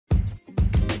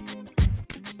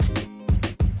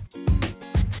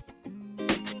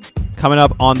Coming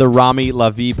up on the Rami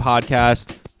Lavi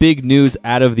podcast, big news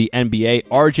out of the NBA.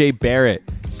 RJ Barrett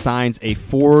signs a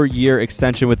 4-year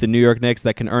extension with the New York Knicks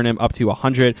that can earn him up to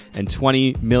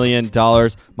 $120 million.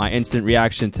 My instant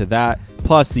reaction to that.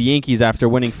 Plus, the Yankees, after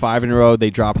winning 5 in a row, they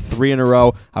dropped 3 in a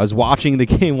row. I was watching the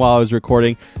game while I was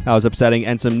recording. That was upsetting.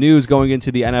 And some news going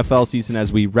into the NFL season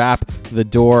as we wrap the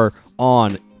door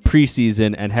on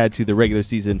preseason and head to the regular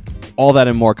season. All that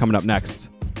and more coming up next.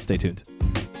 Stay tuned.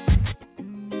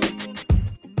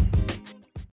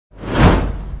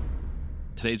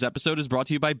 Today's episode is brought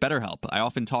to you by BetterHelp. I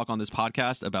often talk on this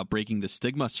podcast about breaking the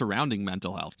stigma surrounding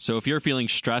mental health. So if you're feeling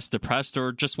stressed, depressed,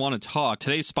 or just want to talk,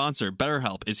 today's sponsor,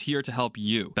 BetterHelp, is here to help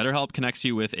you. BetterHelp connects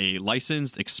you with a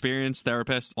licensed, experienced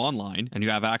therapist online, and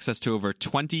you have access to over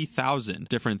 20,000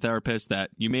 different therapists that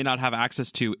you may not have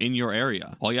access to in your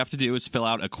area. All you have to do is fill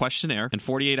out a questionnaire, and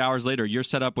 48 hours later, you're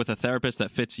set up with a therapist that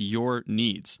fits your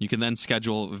needs. You can then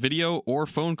schedule video or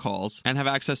phone calls and have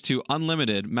access to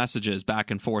unlimited messages back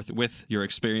and forth with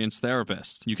your experienced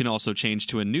therapist. You can also change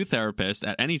to a new therapist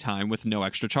at any time with no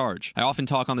extra charge. I often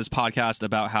talk on this podcast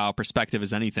about how perspective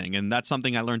is anything, and that's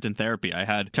something I learned in therapy. I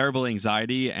had terrible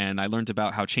anxiety, and I learned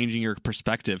about how changing your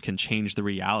perspective can change the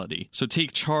reality. So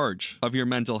take charge of your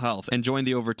mental health and join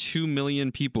the over 2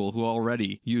 million people who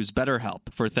already use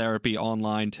BetterHelp for therapy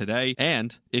online today.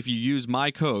 And if you use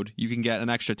my code, you can get an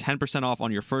extra 10% off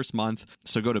on your first month.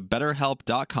 So go to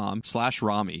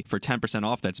betterhelp.com/Rami for 10%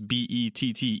 off. That's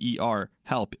BETTER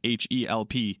help,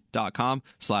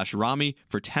 HELP.com/Rami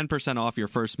for 10% off your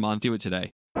first month. Do it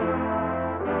today.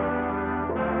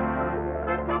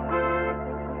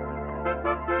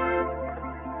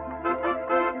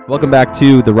 Welcome back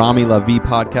to the Rami Lavi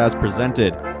podcast,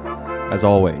 presented, as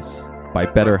always, by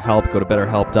BetterHelp. Go to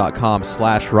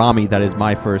betterhelp.com/Rami. That is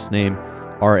my first name,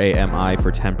 RAMI, for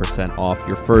 10% off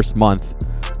your first month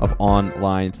of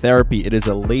online therapy. It is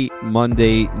a late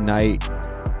Monday night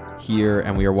here,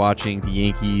 and we are watching the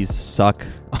Yankees suck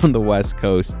on the West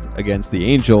Coast against the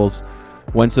Angels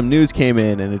when some news came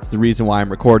in, and it's the reason why I'm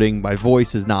recording. My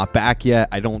voice is not back yet.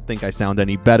 I don't think I sound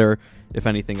any better. If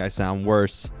anything, I sound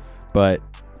worse. But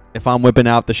if I'm whipping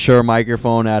out the Shure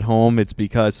microphone at home, it's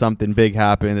because something big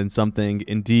happened, and something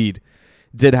indeed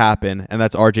did happen, and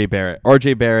that's RJ Barrett.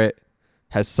 RJ Barrett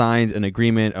has signed an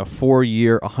agreement, a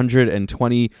 4-year,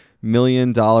 $120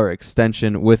 million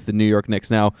extension with the New York Knicks.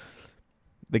 Now,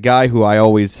 the guy who I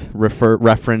always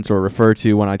reference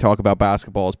to when I talk about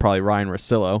basketball is probably Ryan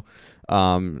Russillo.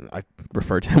 I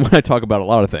refer to him when I talk about a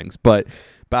lot of things, but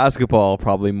basketball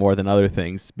probably more than other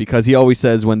things, because he always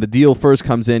says when the deal first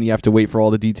comes in, you have to wait for all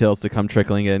the details to come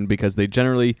trickling in, because they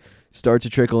generally start to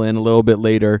trickle in a little bit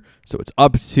later. So it's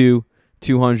up to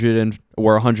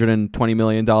 $120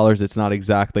 million. It's not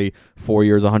exactly 4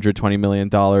 years, $120 million.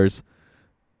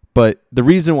 But the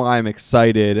reason why I'm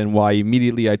excited and why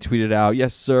immediately I tweeted out,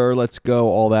 yes, sir, let's go,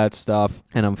 all that stuff,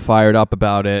 and I'm fired up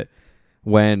about it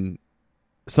when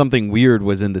something weird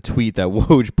was in the tweet that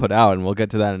Woj put out, and we'll get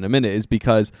to that in a minute, is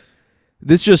because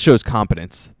this just shows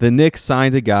competence. The Knicks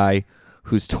signed a guy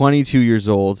who's 22 years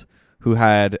old, who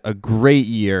had a great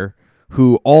year,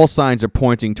 who all signs are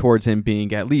pointing towards him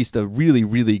being at least a really,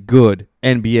 really good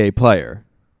NBA player.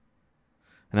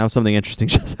 And now something interesting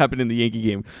just happened in the Yankee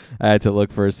game. I had to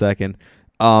look for a second.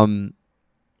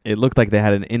 It looked like they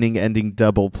had an inning-ending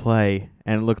double play,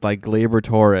 and it looked like Gleyber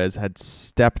Torres had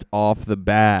stepped off the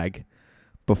bag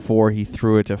before he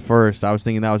threw it to first. I was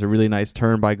thinking that was a really nice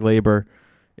turn by Gleyber.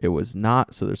 It was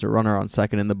not, so there's a runner on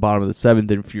second in the bottom of the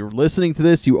 7th. And if you're listening to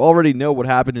this, you already know what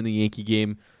happened in the Yankee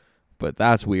game, but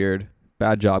that's weird.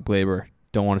 Bad job, Gleyber.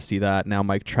 Don't want to see that. Now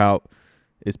Mike Trout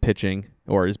is pitching,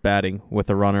 or is batting with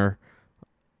a runner.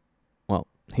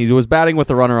 He was batting with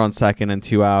a runner on second and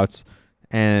 2 outs,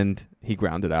 and he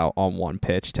grounded out on 1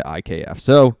 pitch to IKF.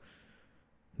 So,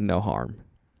 no harm.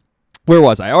 Where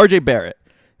was I? RJ Barrett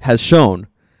has shown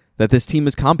that this team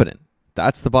is competent.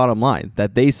 That's the bottom line.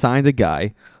 That they signed a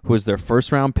guy who was their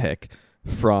first-round pick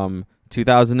from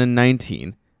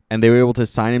 2019, and they were able to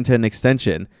sign him to an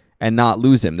extension and not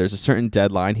lose him. There's a certain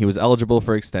deadline. He was eligible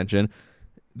for extension.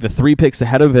 The 3 picks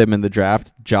ahead of him in the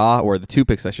draft, the 2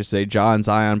 picks, I should say, Ja and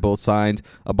Zion both signed.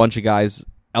 A bunch of guys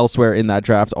elsewhere in that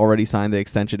draft already signed the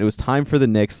extension. It was time for the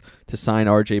Knicks to sign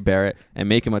RJ Barrett and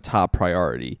make him a top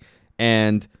priority.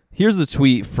 And here's the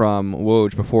tweet from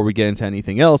Woj before we get into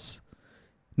anything else.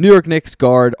 New York Knicks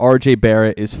guard RJ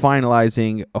Barrett is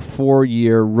finalizing a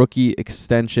 4-year rookie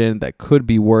extension that could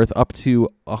be worth up to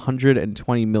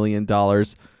 $120 million.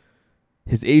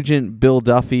 His agent, Bill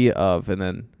Duffy, and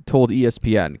then told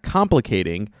ESPN,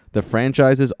 complicating the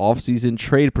franchise's offseason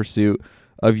trade pursuit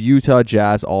of Utah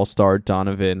Jazz All-Star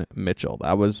Donovan Mitchell.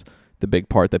 That was the big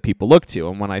part that people look to.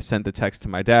 And when I sent the text to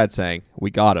my dad saying,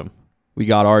 we got him, we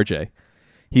got RJ,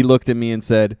 he looked at me and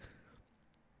said,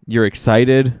 you're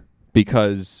excited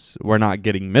because we're not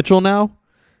getting Mitchell now?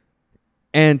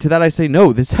 And to that I say,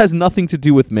 no, this has nothing to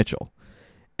do with Mitchell.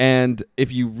 And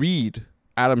if you read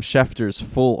Adam Schefter's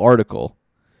full article,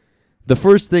 the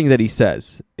first thing that he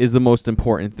says is the most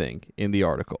important thing in the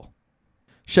article.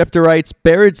 Schefter writes,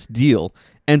 Barrett's deal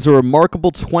ends a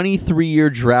remarkable 23-year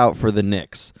drought for the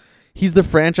Knicks. He's the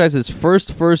franchise's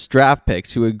first draft pick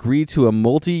to agree to a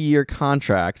multi-year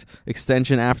contract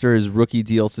extension after his rookie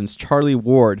deal since Charlie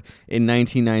Ward in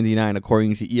 1999,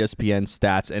 according to ESPN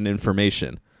Stats and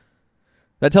Information.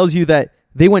 That tells you that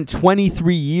they went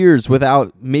 23 years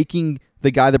without making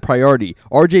the guy the priority.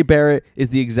 RJ Barrett is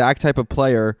the exact type of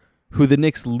player who the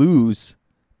Knicks lose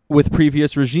with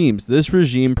previous regimes. This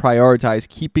regime prioritized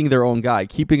keeping their own guy,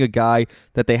 keeping a guy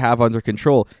that they have under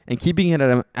control, and keeping it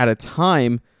at a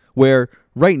time where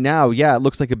right now, yeah, it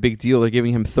looks like a big deal. They're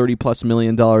giving him $30+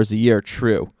 million a year,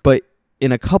 true. But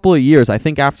in a couple of years, I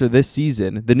think after this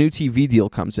season, the new TV deal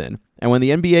comes in. And when the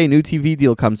NBA new TV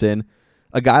deal comes in,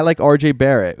 a guy like RJ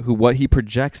Barrett, who what he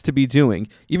projects to be doing,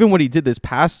 even what he did this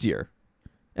past year,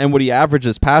 and what he averaged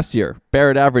this past year,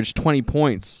 Barrett averaged 20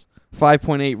 points,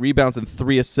 5.8 rebounds, and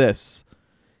 3 assists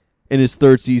in his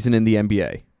third season in the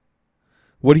NBA.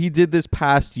 What he did this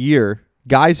past year,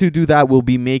 guys who do that will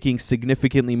be making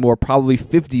significantly more, probably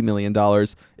 $50 million,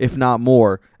 if not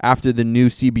more, after the new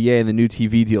CBA and the new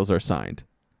TV deals are signed.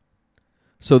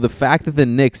 So the fact that the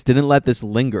Knicks didn't let this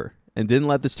linger and didn't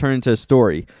let this turn into a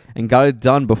story and got it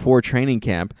done before training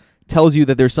camp tells you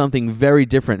that there's something very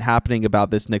different happening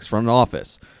about this Knicks front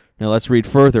office. Now let's read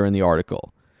further in the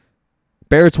article.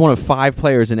 Barrett's one of 5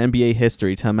 players in NBA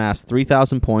history to amass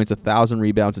 3,000 points, 1,000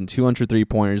 rebounds, and 200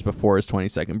 three-pointers before his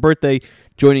 22nd birthday,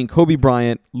 joining Kobe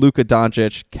Bryant, Luka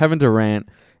Doncic, Kevin Durant,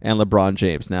 and LeBron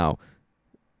James. Now,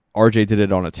 RJ did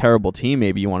it on a terrible team,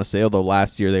 maybe you want to say, although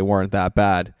last year they weren't that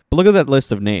bad. But look at that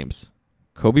list of names.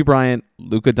 Kobe Bryant,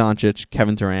 Luka Doncic,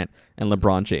 Kevin Durant, and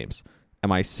LeBron James.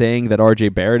 Am I saying that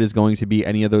RJ Barrett is going to be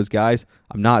any of those guys?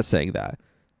 I'm not saying that.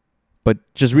 But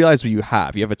just realize what you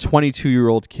have. You have a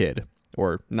 22-year-old kid,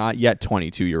 or not yet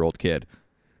 22-year-old kid,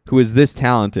 who is this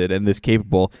talented and this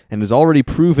capable and has already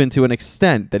proven to an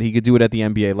extent that he could do it at the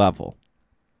NBA level.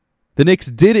 The Knicks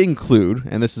did include,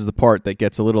 and this is the part that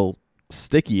gets a little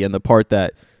sticky and the part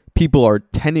that people are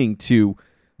tending to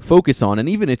focus on, and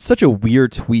even it's such a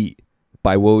weird tweet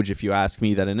by Woj, if you ask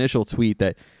me, that initial tweet,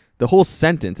 that the whole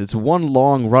sentence, it's one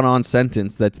long run-on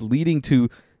sentence that's leading to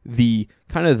the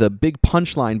kind of the big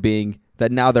punchline being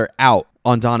that now they're out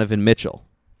on Donovan Mitchell.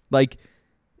 Like,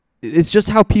 it's just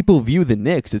how people view the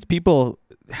Knicks. It's people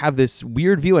have this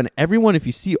weird view, and everyone, if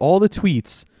you see all the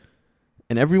tweets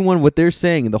and everyone, what they're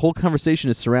saying, and the whole conversation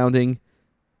is surrounding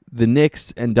the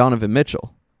Knicks and Donovan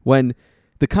Mitchell, when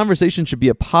the conversation should be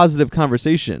a positive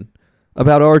conversation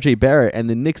about RJ Barrett and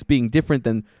the Knicks being different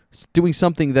than doing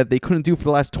something that they couldn't do for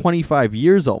the last 25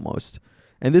 years almost.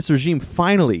 And this regime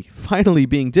finally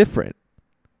being different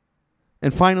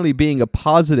and finally being a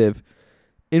positive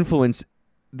influence,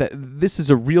 that this is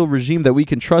a real regime that we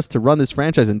can trust to run this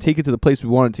franchise and take it to the place we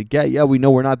want it to get. Yeah, we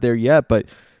know we're not there yet, but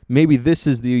maybe this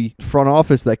is the front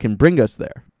office that can bring us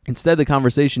there. Instead, the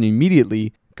conversation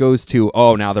immediately goes to,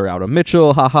 oh, now they're out of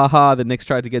Mitchell, ha ha ha, the Knicks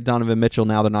tried to get Donovan Mitchell,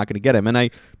 now they're not going to get him. And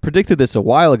I predicted this a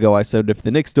while ago. I said, if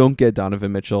the Knicks don't get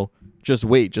Donovan Mitchell, just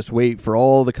wait for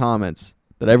all the comments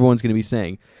that everyone's going to be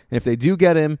saying. And if they do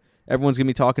get him, everyone's going to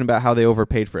be talking about how they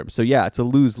overpaid for him. So yeah, it's a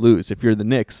lose-lose if you're the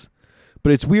Knicks.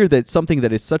 But it's weird that something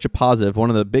that is such a positive, one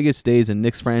of the biggest days in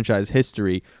Knicks franchise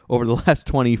history over the last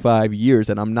 25 years,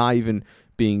 and I'm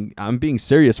being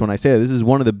serious when I say that, this is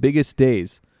one of the biggest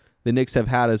days the Knicks have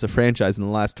had as a franchise in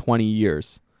the last 20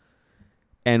 years.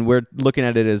 And we're looking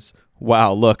at it as,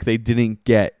 wow, look, they didn't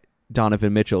get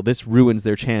Donovan Mitchell. This ruins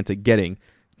their chance at getting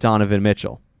Donovan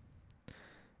Mitchell.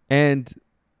 And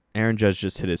Aaron Judge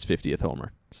just hit his 50th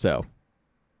homer. So,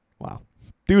 wow.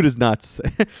 Dude is nuts.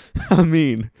 I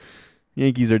mean,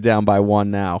 Yankees are down by 1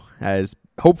 now, as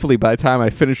hopefully by the time I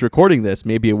finish recording this,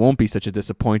 maybe it won't be such a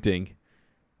disappointing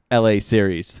LA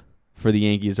series for the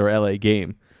Yankees or LA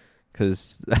game,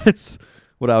 because that's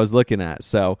what I was looking at.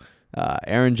 So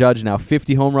Aaron Judge now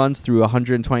 50 home runs through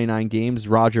 129 games.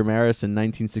 Roger Maris in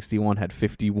 1961 had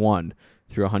 51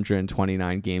 through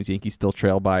 129 games. Yankees still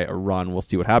trail by a run. We'll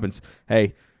see what happens.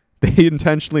 Hey, they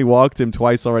intentionally walked him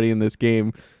twice already in this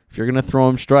game. If you're going to throw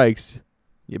him strikes,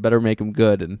 you better make him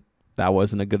good, and that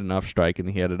wasn't a good enough strike, and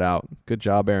he had it out. Good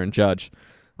job, Aaron Judge.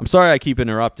 I'm sorry I keep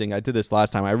interrupting. I did this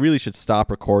last time. I really should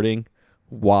stop recording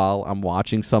while I'm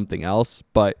watching something else,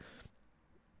 but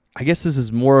I guess this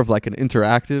is more of like an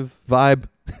interactive vibe.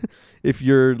 If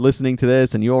you're listening to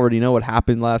this and you already know what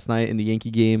happened last night in the Yankee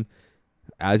game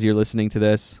as you're listening to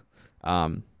this,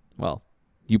 well,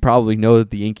 you probably know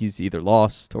that the Yankees either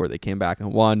lost or they came back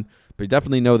and won, but you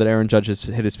definitely know that Aaron Judge has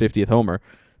hit his 50th homer.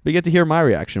 But you get to hear my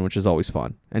reaction, which is always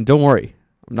fun. And don't worry,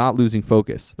 I'm not losing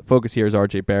focus. The focus here is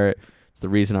RJ Barrett. It's the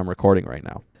reason I'm recording right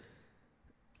now.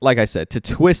 Like I said, to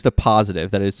twist a positive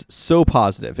that is so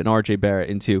positive in RJ Barrett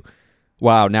into,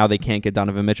 wow, now they can't get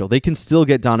Donovan Mitchell. They can still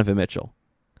get Donovan Mitchell.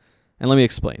 And let me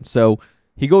explain. So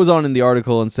he goes on in the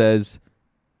article and says,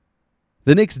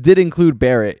 the Knicks did include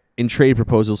Barrett in trade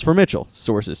proposals for Mitchell,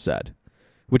 sources said,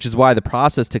 which is why the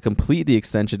process to complete the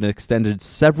extension extended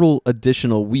several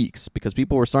additional weeks because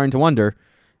people were starting to wonder,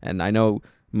 and I know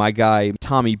my guy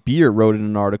Tommy Beer wrote in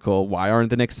an article, why aren't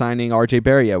the Knicks signing RJ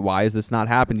Barrett yet? Why has this not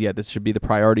happened yet? This should be the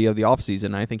priority of the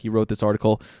offseason. I think he wrote this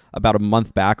article about a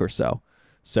month back or so.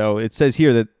 So it says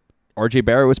here that RJ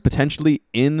Barrett was potentially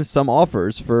in some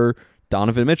offers for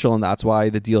Donovan Mitchell, and that's why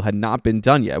the deal had not been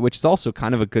done yet, which is also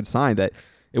kind of a good sign that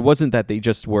it wasn't that they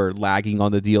just were lagging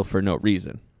on the deal for no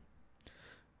reason.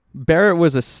 Barrett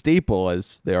was a staple,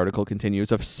 as the article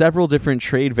continues, of several different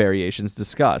trade variations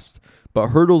discussed, but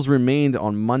hurdles remained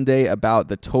on Monday about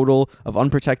the total of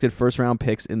unprotected first-round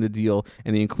picks in the deal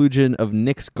and the inclusion of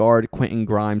Knicks guard Quentin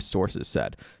Grimes, sources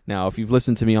said. Now, if you've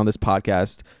listened to me on this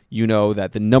podcast, you know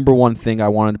that the number one thing I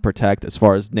wanted to protect as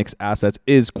far as Knicks assets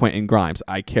is Quentin Grimes.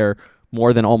 I care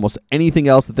more than almost anything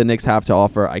else that the Knicks have to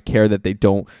offer. I care that they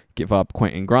don't give up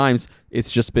Quentin Grimes.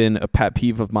 It's just been a pet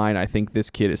peeve of mine. I think this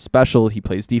kid is special. He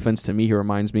plays defense. To me, he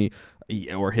reminds me,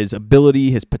 or his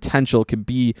ability, his potential could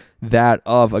be that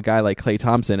of a guy like Klay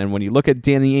Thompson. And when you look at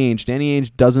Danny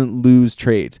Ainge doesn't lose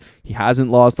trades. He hasn't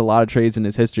lost a lot of trades in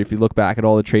his history. If you look back at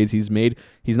all the trades he's made,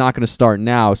 he's not going to start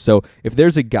now. So if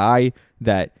there's a guy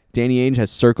that Danny Ainge has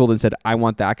circled and said, I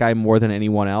want that guy more than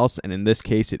anyone else, and in this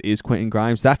case it is Quentin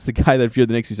Grimes, that's the guy that if you're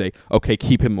the Knicks, you say, okay,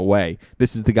 keep him away.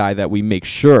 This is the guy that we make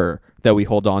sure that we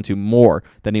hold on to more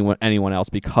than anyone else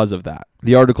because of that.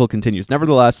 The article continues.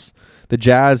 Nevertheless, the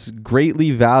Jazz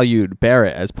greatly valued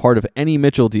Barrett as part of any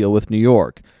Mitchell deal with New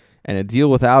York, and a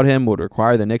deal without him would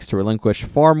require the Knicks to relinquish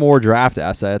far more draft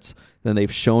assets than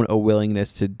they've shown a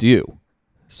willingness to do,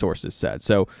 sources said.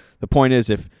 So the point is,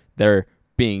 if they're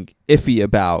being iffy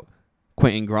about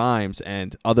Quentin Grimes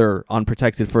and other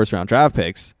unprotected first-round draft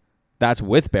picks, that's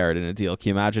with Barrett in a deal. Can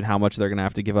you imagine how much they're going to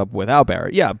have to give up without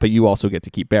Barrett? Yeah, but you also get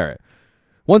to keep Barrett.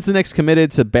 Once the Knicks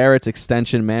committed to Barrett's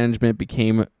extension, management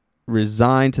became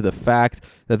resigned to the fact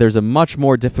that there's a much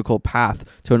more difficult path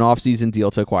to an offseason deal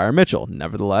to acquire Mitchell.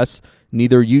 Nevertheless,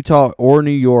 neither Utah or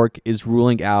New York is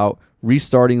ruling out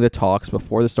restarting the talks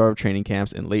before the start of training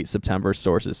camps in late September,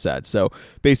 sources said. So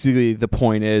basically the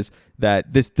point is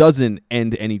that this doesn't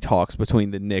end any talks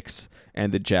between the Knicks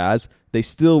and the Jazz. They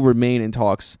still remain in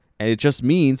talks, and it just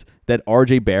means that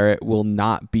RJ Barrett will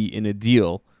not be in a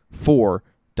deal for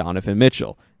Donovan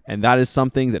Mitchell. And that is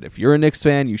something that if you're a Knicks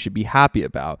fan, you should be happy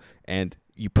about. And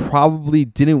you probably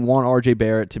didn't want RJ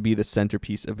Barrett to be the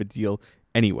centerpiece of a deal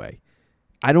anyway.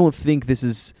 I don't think this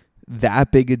is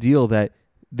that big a deal that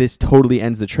this totally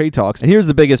ends the trade talks. And here's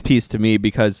the biggest piece to me,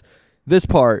 because this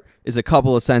part is a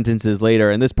couple of sentences later,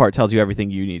 and this part tells you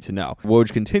everything you need to know.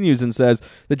 Woj continues and says,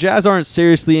 the Jazz aren't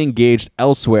seriously engaged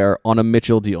elsewhere on a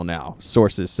Mitchell deal now,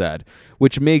 sources said,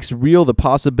 which makes real the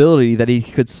possibility that he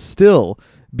could still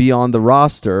be on the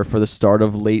roster for the start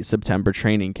of late September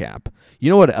training camp. You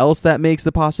know what else that makes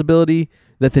the possibility?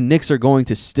 That the Knicks are going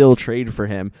to still trade for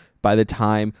him by the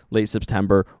time late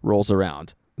September rolls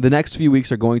around. The next few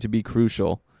weeks are going to be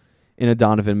crucial in a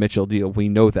Donovan Mitchell deal. We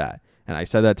know that. And I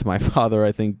said that to my father,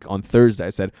 I think, on Thursday.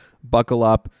 I said, buckle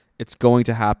up. It's going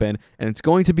to happen. And it's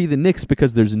going to be the Knicks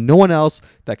because there's no one else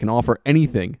that can offer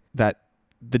anything that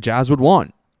the Jazz would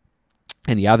want.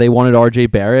 And yeah, they wanted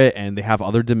RJ Barrett and they have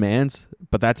other demands,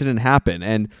 but that didn't happen.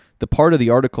 And the part of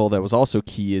the article that was also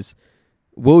key is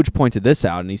Woj pointed this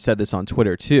out, and he said this on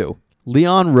Twitter too.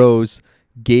 Leon Rose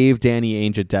gave Danny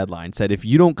Ainge a deadline, said, if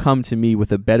you don't come to me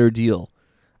with a better deal,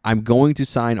 I'm going to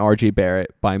sign RJ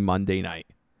Barrett by Monday night.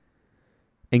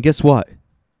 And guess what?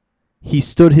 He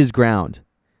stood his ground.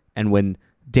 And when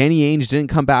Danny Ainge didn't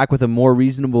come back with a more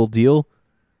reasonable deal,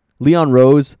 Leon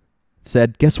Rose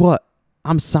said, guess what?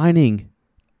 I'm signing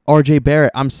RJ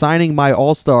Barrett. I'm signing my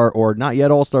all-star, or not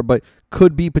yet all-star, but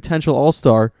could be potential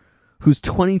all-star, who's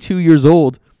 22 years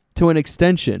old, to an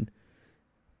extension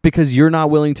because you're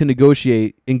not willing to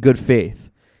negotiate in good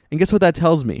faith. And guess what that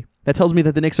tells me? That tells me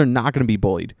that the Knicks are not going to be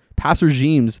bullied. Past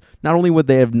regimes, not only would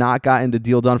they have not gotten the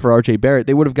deal done for RJ Barrett,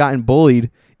 they would have gotten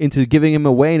bullied into giving him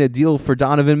away in a deal for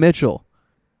Donovan Mitchell.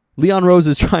 Leon Rose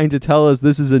is trying to tell us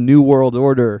this is a new world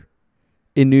order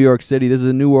in New York City. This is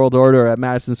a new world order at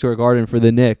Madison Square Garden for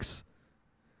the Knicks.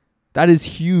 That is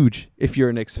huge if you're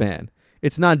a Knicks fan.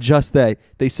 It's not just that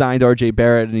they signed RJ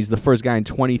Barrett and he's the first guy in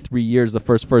 23 years, the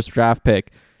first draft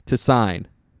pick to sign.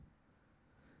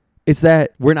 It's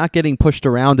that we're not getting pushed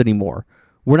around anymore.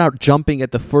 We're not jumping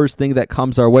at the first thing that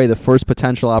comes our way, the first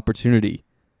potential opportunity.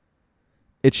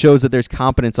 It shows that there's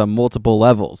competence on multiple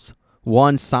levels.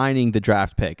 One, signing the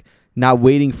draft pick, not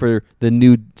waiting for the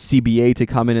new CBA to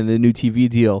come in and the new TV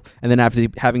deal, and then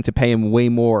having to pay him way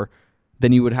more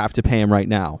than you would have to pay him right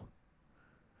now.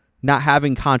 Not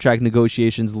having contract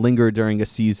negotiations linger during a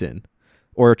season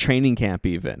or a training camp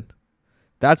even.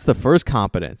 That's the first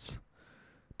competence.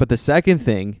 But the second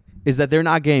thing is that they're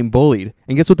not getting bullied.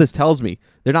 And guess what this tells me?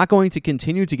 They're not going to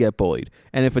continue to get bullied.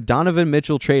 And if a Donovan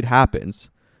Mitchell trade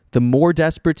happens, the more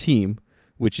desperate team,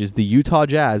 which is the Utah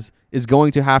Jazz, is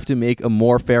going to have to make a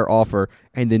more fair offer.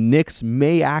 And the Knicks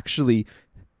may actually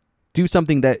do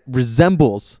something that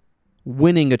resembles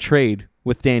winning a trade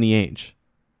with Danny Ainge.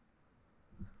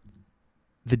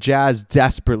 The Jazz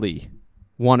desperately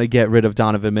want to get rid of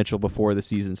Donovan Mitchell before the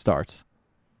season starts.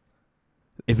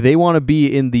 If they want to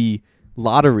be in the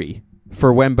lottery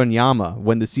for Wembanyama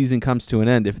when the season comes to an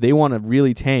end, if they want to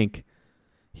really tank,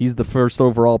 he's the first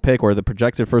overall pick or the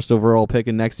projected first overall pick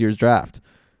in next year's draft.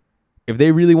 If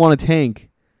they really want to tank,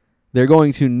 they're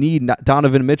going to need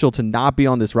Donovan Mitchell to not be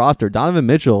on this roster. Donovan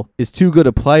Mitchell is too good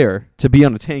a player to be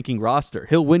on a tanking roster.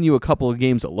 He'll win you a couple of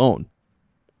games alone.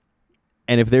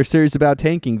 And if they're serious about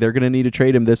tanking, they're going to need to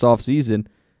trade him this offseason.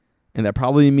 And that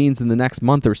probably means in the next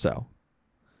month or so.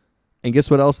 And guess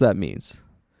what else that means?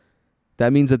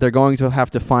 That means that they're going to have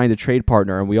to find a trade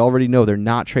partner. And we already know they're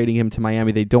not trading him to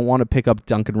Miami. They don't want to pick up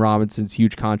Duncan Robinson's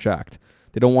huge contract.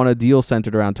 They don't want a deal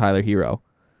centered around Tyler Hero.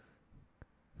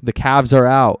 The Cavs are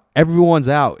out. Everyone's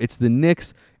out. It's the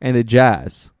Knicks and the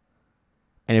Jazz.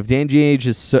 And if Danny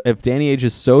Ainge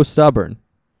is so stubborn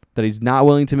that he's not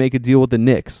willing to make a deal with the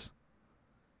Knicks,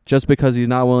 just because he's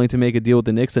not willing to make a deal with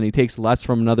the Knicks and he takes less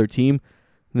from another team,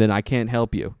 then I can't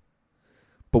help you.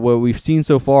 But what we've seen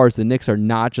so far is the Knicks are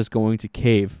not just going to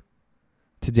cave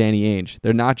to Danny Ainge.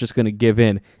 They're not just going to give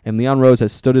in. And Leon Rose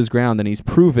has stood his ground, and he's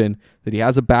proven that he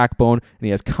has a backbone, and he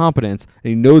has competence, and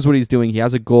he knows what he's doing. He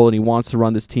has a goal, and he wants to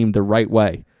run this team the right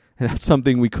way. And that's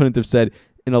something we couldn't have said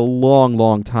in a long,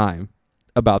 long time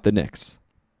about the Knicks.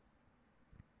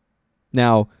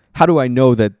 Now, how do I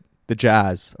know that the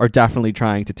Jazz are definitely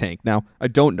trying to tank? Now, I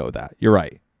don't know that. You're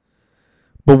right.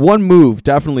 But one move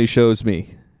definitely shows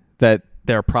me that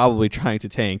they're probably trying to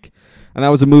tank. And that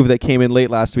was a move that came in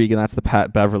late last week, and that's the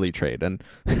Pat Beverly trade. And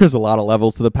there's a lot of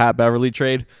levels to the Pat Beverly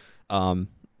trade.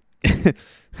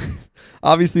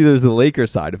 Obviously, there's the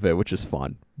Lakers side of it, which is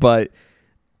fun. But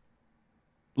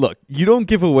look, you don't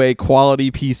give away quality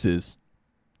pieces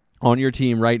on your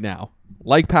team right now,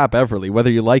 like Pat Beverly, whether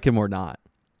you like him or not.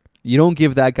 You don't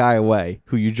give that guy away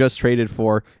who you just traded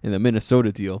for in the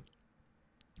Minnesota deal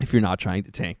if you're not trying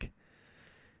to tank.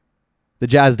 The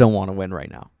Jazz don't want to win right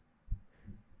now.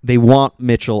 They want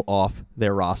Mitchell off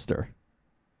their roster.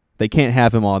 They can't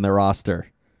have him on their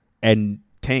roster and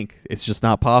tank. It's just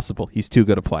not possible. He's too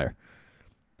good a player.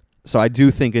 So I do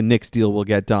think a Knicks deal will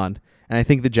get done. And I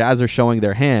think the Jazz are showing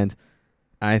their hand.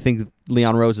 And I think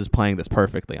Leon Rose is playing this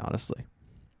perfectly, honestly.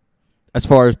 As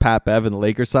far as Pat Bev and the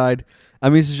Lakers side, I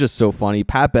mean, this is just so funny.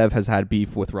 Pat Bev has had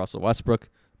beef with Russell Westbrook.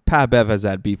 Pat Bev has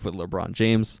had beef with LeBron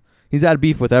James. He's had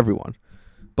beef with everyone.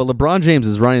 But LeBron James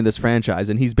is running this franchise,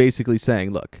 and he's basically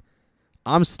saying, look,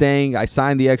 I'm staying. I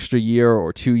signed the extra year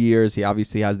or 2 years. He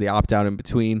obviously has the opt-out in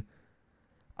between.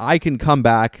 I can come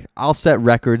back. I'll set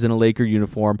records in a Laker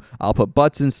uniform. I'll put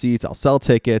butts in seats. I'll sell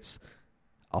tickets.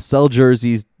 I'll sell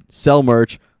jerseys, sell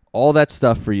merch, all that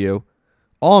stuff for you.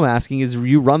 All I'm asking is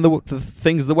you run the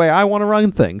things the way I want to run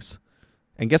things.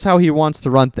 And guess how he wants to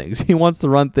run things? He wants to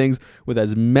run things with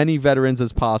as many veterans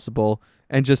as possible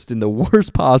and just in the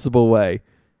worst possible way.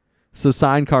 So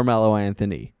sign Carmelo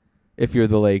Anthony if you're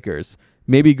the Lakers.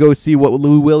 Maybe go see what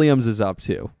Lou Williams is up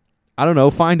to. I don't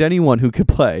know. Find anyone who could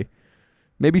play.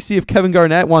 Maybe see if Kevin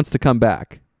Garnett wants to come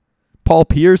back. Paul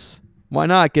Pierce, why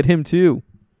not? Get him too.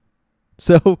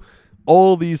 So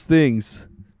all these things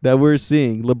that we're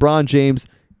seeing, LeBron James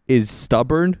is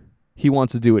stubborn. He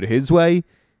wants to do it his way.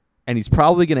 And he's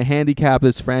probably going to handicap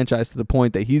this franchise to the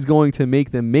point that he's going to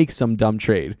make them make some dumb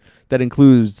trade that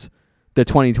includes the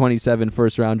 2027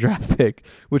 first-round draft pick,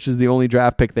 which is the only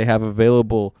draft pick they have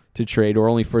available to trade, or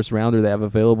only first-rounder they have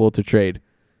available to trade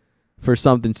for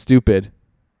something stupid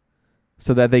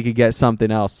so that they could get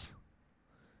something else.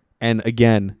 And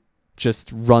again,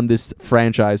 just run this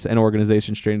franchise and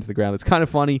organization straight into the ground. It's kind of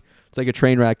funny. It's like a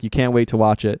train wreck. You can't wait to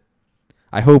watch it.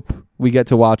 I hope we get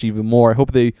to watch even more. I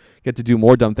hope they get to do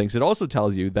more dumb things. It also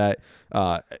tells you that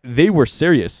they were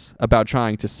serious about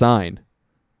trying to sign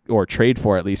or trade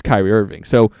for at least Kyrie Irving.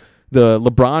 So the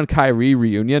LeBron-Kyrie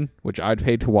reunion, which I'd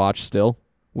pay to watch still,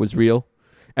 was real.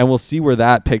 And we'll see where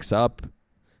that picks up.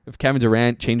 If Kevin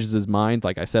Durant changes his mind,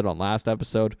 like I said on last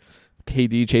episode,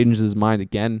 KD changes his mind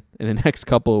again in the next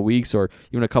couple of weeks or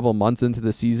even a couple of months into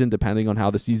the season, depending on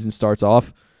how the season starts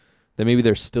off, then maybe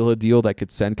there's still a deal that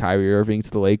could send Kyrie Irving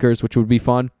to the Lakers, which would be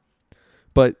fun.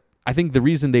 But I think the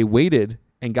reason they waited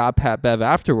and got Pat Bev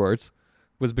afterwards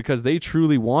was because they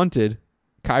truly wanted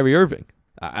Kyrie Irving.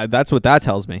 That's what that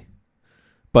tells me.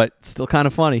 But still kind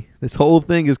of funny. This whole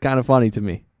thing is kind of funny to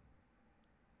me.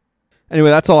 Anyway,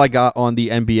 that's all I got on the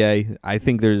NBA. I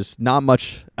think there's not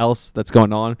much else that's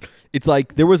going on. It's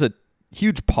like there was a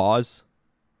huge pause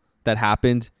that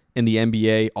happened in the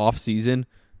NBA offseason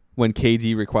when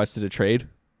KD requested a trade.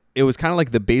 It was kind of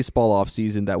like the baseball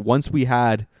offseason that once we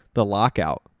had the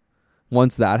lockout,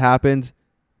 once that happened,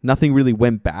 nothing really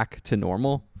went back to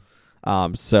normal.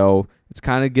 So it's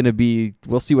kind of going to be,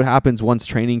 we'll see what happens once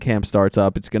training camp starts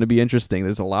up. It's going to be interesting.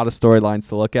 There's a lot of storylines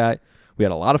to look at. We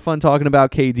had a lot of fun talking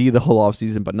about KD the whole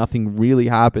offseason, but nothing really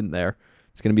happened there.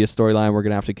 It's going to be a storyline we're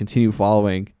going to have to continue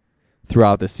following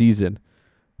throughout the season.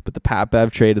 But the Pat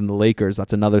Bev trade and the Lakers,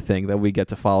 that's another thing that we get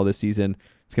to follow this season.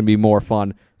 It's going to be more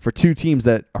fun for two teams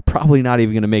that are probably not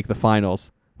even going to make the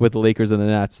finals with the Lakers and the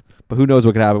Nets. But who knows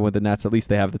what could happen with the Nets? At least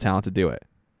they have the talent to do it.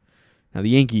 Now, the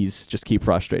Yankees just keep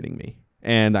frustrating me.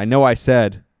 And I know I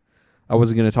said I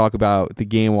wasn't going to talk about the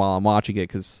game while I'm watching it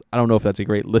because I don't know if that's a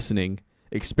great listening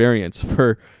experience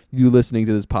for you listening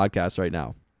to this podcast right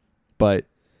now. But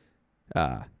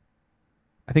I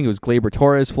think it was Gleyber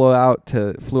Torres flew out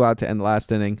to end the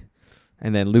last inning.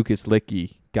 And then Lucas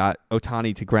Licky got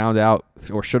Ohtani to ground out,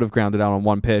 or should have grounded out on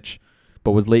one pitch,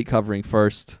 but was late covering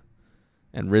first.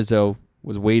 And Rizzo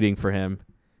was waiting for him,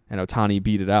 and Ohtani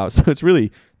beat it out. So it's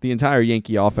really the entire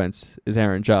Yankee offense is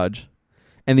Aaron Judge.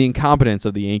 And the incompetence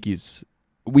of the Yankees,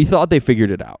 we thought they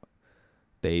figured it out.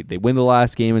 They win the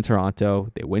last game in Toronto.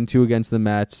 They win 2 against the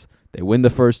Mets. They win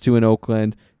the first 2 in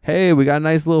Oakland. Hey, we got a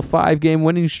nice little 5-game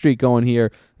winning streak going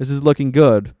here. This is looking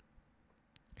good.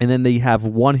 And then they have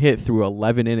 1 hit through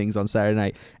 11 innings on Saturday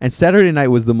night. And Saturday night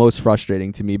was the most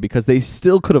frustrating to me because they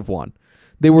still could have won.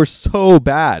 They were so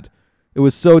bad. It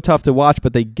was so tough to watch,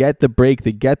 but they get the break.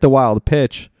 They get the wild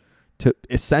pitch to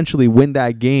essentially win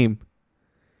that game.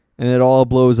 And it all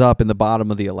blows up in the bottom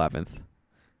of the 11th.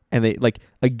 And they, like,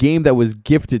 a game that was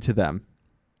gifted to them,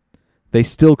 they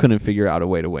still couldn't figure out a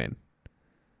way to win.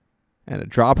 And a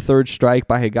drop third strike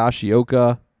by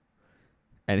Higashioka,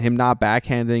 and him not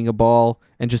backhanding a ball,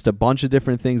 and just a bunch of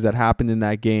different things that happened in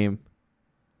that game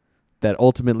that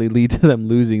ultimately lead to them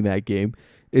losing that game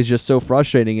is just so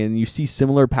frustrating. And you see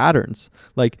similar patterns.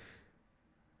 Like,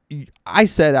 I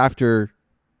said after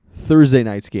Thursday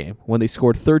night's game, when they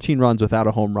scored 13 runs without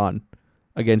a home run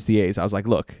against the A's, I was like,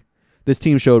 look, this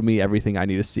team showed me everything I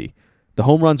need to see. The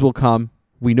home runs will come.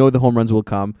 We know the home runs will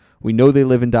come. We know they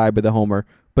live and die by the homer,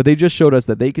 but they just showed us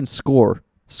that they can score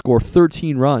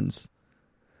 13 runs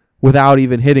without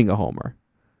even hitting a homer.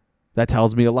 That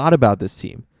tells me a lot about this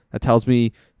team. That tells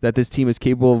me that this team is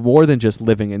capable of more than just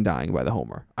living and dying by the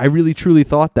homer. I really, truly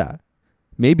thought that.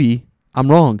 Maybe I'm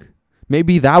wrong.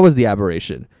 Maybe that was the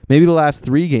aberration. Maybe the last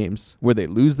 3 games where they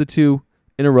lose the 2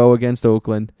 in a row against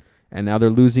Oakland, and now they're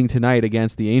losing tonight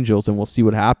against the Angels, and we'll see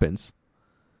what happens.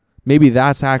 Maybe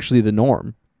that's actually the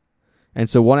norm. And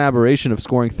so one aberration of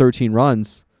scoring 13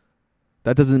 runs,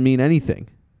 that doesn't mean anything.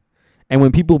 And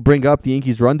when people bring up the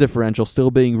Yankees' run differential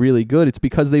still being really good, it's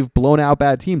because they've blown out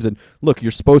bad teams. And look,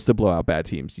 you're supposed to blow out bad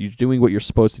teams. You're doing what you're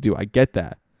supposed to do. I get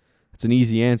that. It's an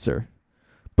easy answer.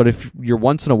 But if you're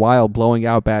once in a while blowing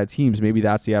out bad teams, maybe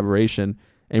that's the aberration.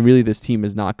 And really this team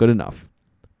is not good enough.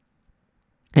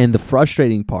 And the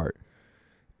frustrating part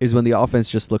is when the offense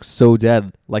just looks so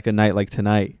dead like a night like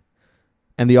tonight.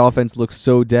 And the offense looks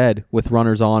so dead with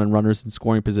runners on and runners in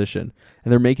scoring position.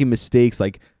 And they're making mistakes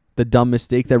like the dumb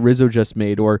mistake that Rizzo just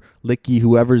made, or Licky,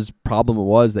 whoever's problem it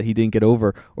was that he didn't get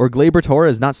over, or Gleyber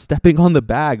Torres not stepping on the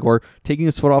bag or taking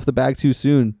his foot off the bag too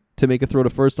soon to make a throw to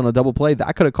first on a double play.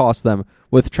 That could have cost them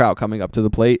with Trout coming up to the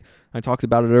plate. I talked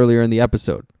about it earlier in the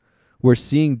episode. We're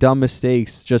seeing dumb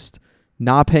mistakes, just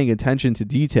not paying attention to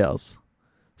details.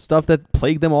 Stuff that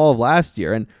plagued them all of last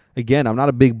year. And again, I'm not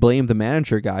a big blame the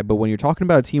manager guy, but when you're talking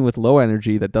about a team with low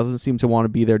energy that doesn't seem to want to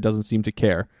be there, doesn't seem to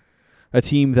care, a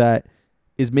team that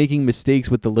is making mistakes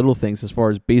with the little things as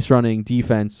far as base running,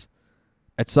 defense,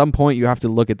 At some point, you have to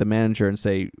look at the manager and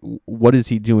say, what is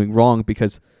he doing wrong?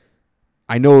 Because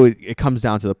I know it comes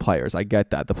down to the players. I get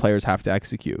that. The players have to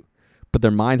execute. But their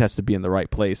mind has to be in the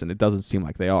right place, and it doesn't seem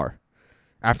like they are.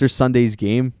 After Sunday's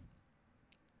game,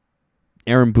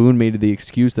 Aaron Boone made the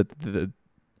excuse that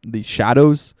the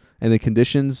shadows and the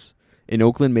conditions in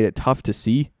Oakland made it tough to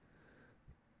see.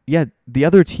 Yeah, the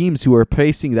other teams who are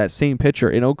facing that same pitcher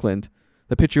in Oakland,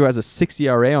 the pitcher who has a 6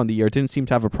 ERA on the year, didn't seem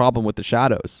to have a problem with the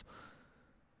shadows.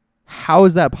 How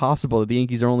is that possible that the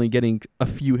Yankees are only getting a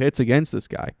few hits against this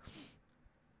guy?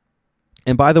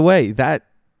 And by the way, that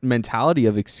mentality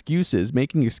of excuses,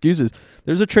 making excuses,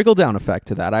 there's a trickle-down effect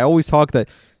to that. I always talk that,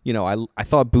 I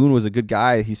thought Boone was a good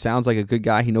guy. He sounds like a good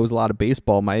guy. He knows a lot of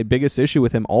baseball. My biggest issue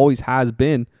with him always has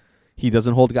been he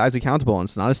doesn't hold guys accountable, and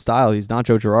it's not his style. He's not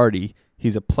Joe Girardi.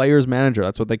 He's a player's manager.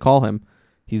 That's what they call him.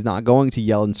 He's not going to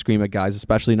yell and scream at guys,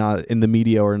 especially not in the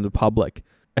media or in the public.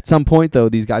 At some point, though,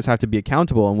 these guys have to be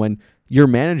accountable, and when your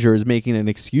manager is making an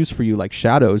excuse for you like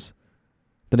shadows,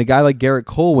 then a guy like Garrett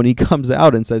Cole, when he comes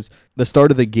out and says the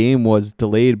start of the game was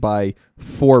delayed by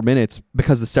 4 minutes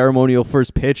because the ceremonial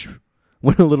first pitch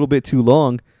went a little bit too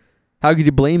long, how could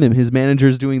you blame him? His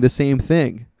manager's doing the same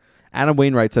thing. Adam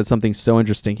Wainwright said something so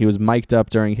interesting. He was mic'd up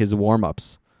during his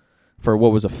warm-ups for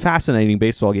what was a fascinating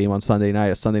baseball game on Sunday night,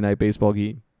 a Sunday night baseball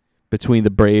game between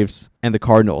the Braves and the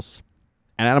Cardinals.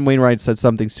 And Adam Wainwright said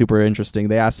something super interesting.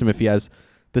 They asked him if he has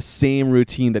the same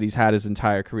routine that he's had his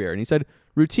entire career. And he said,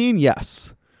 routine,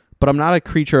 yes, but I'm not a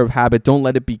creature of habit. Don't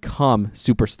let it become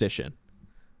superstition.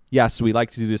 Yes, we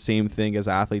like to do the same thing as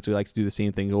athletes. We like to do the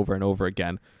same thing over and over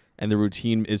again. And the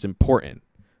routine is important.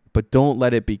 But don't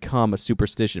let it become a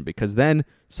superstition, because then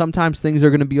sometimes things are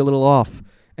going to be a little off.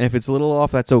 And if it's a little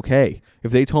off, that's okay.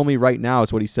 If they told me right now,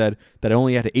 is what he said, that I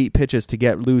only had 8 pitches to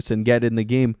get loose and get in the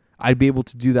game, I'd be able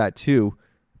to do that too,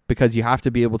 because you have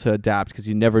to be able to adapt, because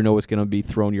you never know what's going to be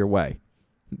thrown your way.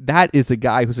 That is a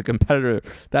guy who's a competitor.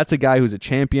 That's a guy who's a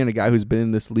champion, a guy who's been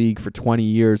in this league for 20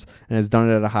 years and has done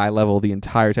it at a high level the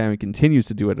entire time and continues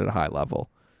to do it at a high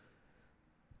level.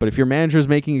 But if your manager is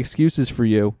making excuses for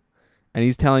you and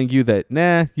he's telling you that,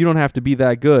 nah, you don't have to be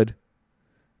that good,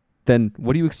 then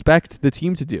what do you expect the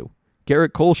team to do?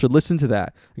 Garrett Cole should listen to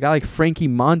that. A guy like Frankie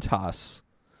Montas,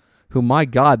 who, my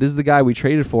God, this is the guy we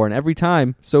traded for. And every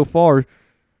time so far,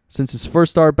 since his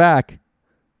first start back,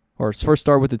 or his first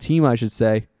start with the team, I should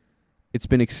say, it's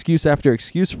been excuse after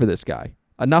excuse for this guy.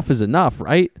 Enough is enough,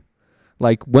 right?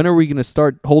 Like, when are we going to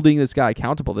start holding this guy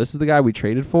accountable? This is the guy we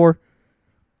traded for.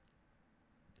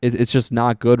 It's just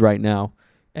not good right now.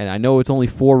 And I know it's only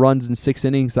 4 runs in 6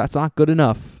 innings. That's not good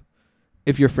enough.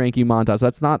 If you're Frankie Montas,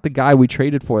 that's not the guy we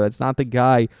traded for. That's not the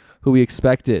guy who we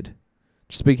expected.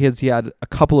 Just because he had a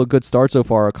couple of good starts so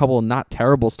far, a couple of not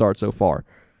terrible starts so far.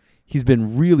 He's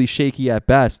been really shaky at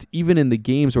best, even in the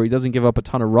games where he doesn't give up a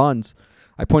ton of runs.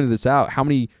 I pointed this out. How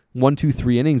many 1, 2,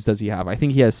 3 innings does he have? I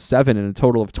think he has 7 in a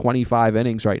total of 25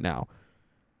 innings right now,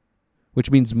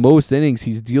 which means most innings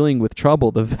he's dealing with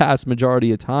trouble the vast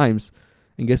majority of times.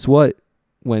 And guess what?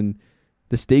 When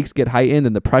the stakes get heightened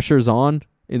and the pressure's on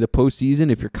in the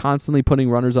postseason, if you're constantly putting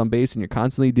runners on base and you're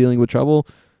constantly dealing with trouble,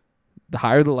 the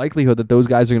higher the likelihood that those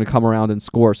guys are going to come around and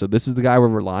score. So this is the guy we're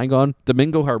relying on.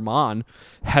 Domingo Germán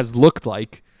has looked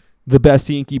like the best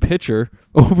Yankee pitcher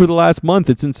over the last month.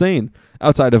 It's insane.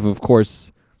 Outside of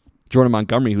course, Jordan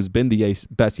Montgomery, who's been the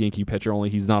best Yankee pitcher, only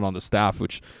he's not on the staff,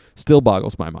 which still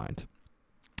boggles my mind.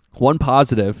 One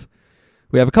positive,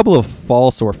 we have a couple of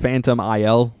false or phantom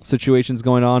IL situations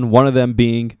going on. One of them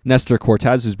being Nestor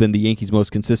Cortez, who's been the Yankees'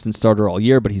 most consistent starter all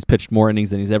year, but he's pitched more innings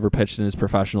than he's ever pitched in his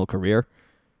professional career,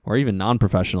 or even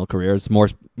non-professional career. It's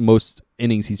most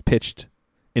innings he's pitched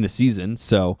in a season.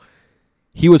 So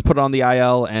he was put on the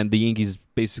IL, and the Yankees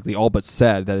basically all but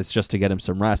said that it's just to get him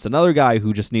some rest. Another guy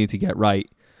who just needed to get right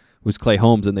was Clay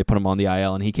Holmes, and they put him on the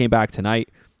IL, and he came back tonight,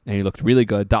 and he looked really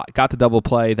good. Got the double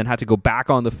play, then had to go back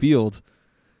on the field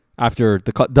after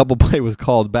the double play was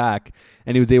called back,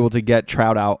 and he was able to get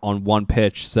Trout out on 1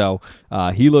 pitch. So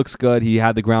he looks good. He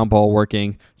had the ground ball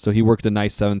working, so he worked a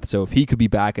nice 7th. So if he could be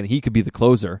back and he could be the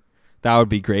closer, that would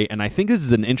be great. And I think this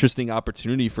is an interesting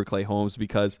opportunity for Clay Holmes,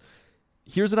 because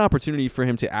here's an opportunity for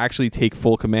him to actually take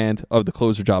full command of the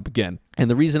closer job again.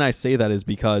 And the reason I say that is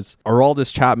because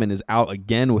Aroldis Chapman is out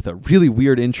again with a really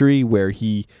weird injury where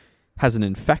he has an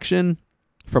infection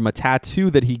from a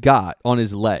tattoo that he got on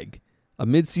his leg. A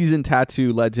midseason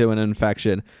tattoo led to an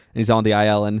infection, and he's on the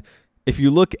IL. And if you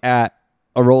look at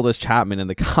Aroldis Chapman and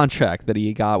the contract that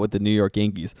he got with the New York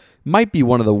Yankees, might be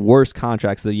one of the worst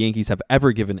contracts the Yankees have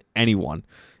ever given anyone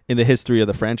in the history of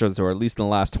the franchise, or at least in the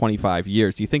last 25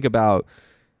 years. You think about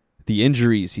the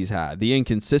injuries he's had, the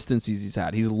inconsistencies he's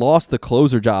had. He's lost the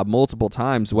closer job multiple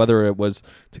times, whether it was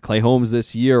to Clay Holmes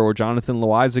this year or Jonathan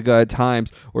Loizaga at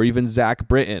times or even Zach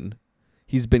Britton.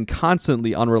 He's been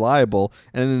constantly unreliable.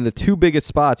 And in the two biggest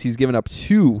spots, he's given up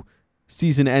 2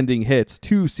 season-ending hits,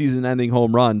 2 season-ending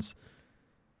home runs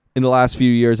in the last few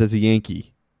years as a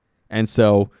Yankee. And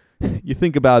so you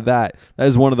think about that. That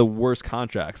is one of the worst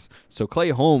contracts. So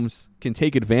Clay Holmes can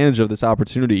take advantage of this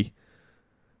opportunity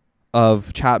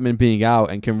of Chapman being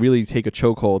out and can really take a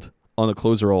chokehold on the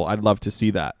closer role. I'd love to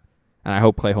see that. And I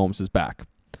hope Clay Holmes is back.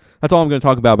 That's all I'm going to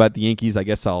talk about the Yankees. I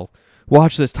guess I'll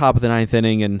watch this top of the 9th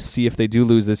inning and see if they do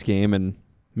lose this game. And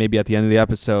maybe at the end of the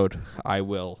episode, I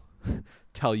will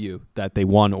tell you that they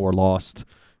won or lost.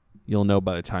 You'll know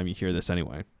by the time you hear this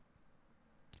anyway.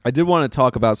 I did want to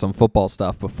talk about some football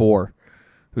stuff before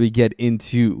we get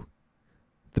into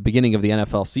the beginning of the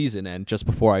NFL season. And just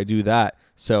before I do that,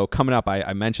 so coming up,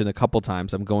 I mentioned a couple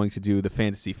times I'm going to do the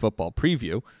fantasy football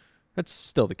preview. That's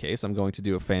still the case. I'm going to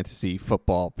do a fantasy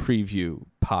football preview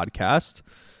podcast.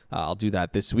 I'll do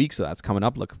that this week, so that's coming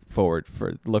up. I'm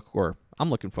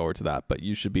looking forward to that, but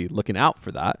you should be looking out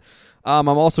for that. I'm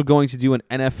also going to do an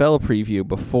NFL preview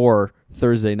before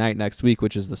Thursday night next week,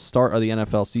 which is the start of the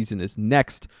NFL season, is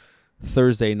next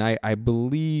Thursday night. I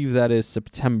believe that is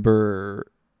September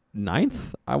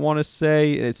 9th, I want to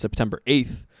say. It's September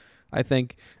 8th, I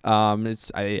think.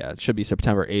 It should be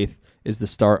September 8th is the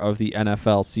start of the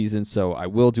NFL season, so I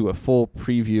will do a full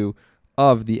preview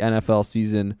of the NFL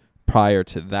season prior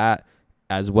to that,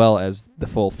 as well as the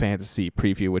full fantasy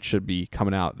preview, which should be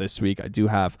coming out this week. I do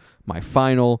have my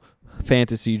final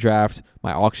fantasy draft,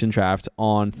 my auction draft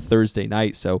on Thursday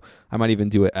night, so I might even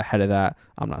do it ahead of that.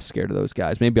 I'm not scared of those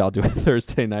guys. Maybe I'll do it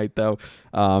Thursday night, though.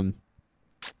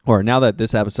 Or now that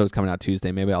this episode is coming out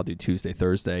Tuesday, maybe I'll do Tuesday,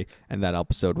 Thursday, and that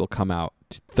episode will come out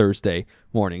Thursday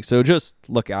morning. So just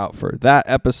look out for that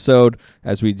episode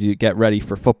as we do get ready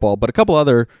for football. But a couple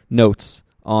other notes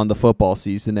on the football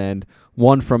season, and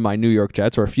one from my New York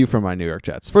Jets, or a few from my New York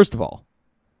Jets. First of all,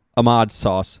 Ahmad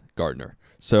Sauce Gardner.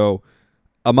 So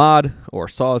Ahmad, or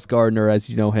Sauce Gardner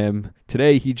as you know him,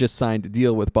 today he just signed a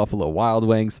deal with Buffalo Wild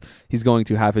Wings. He's going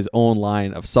to have his own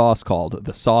line of sauce called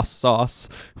the Sauce,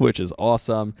 which is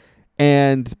awesome.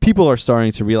 And people are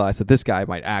starting to realize that this guy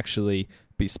might actually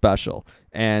be special.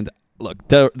 And look,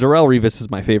 Darrelle Revis is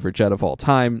my favorite Jet of all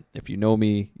time. If you know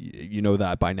me, you know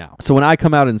that by now. So when I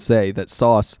come out and say that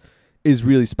Sauce is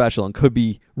really special and could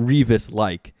be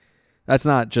Revis-like, that's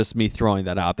not just me throwing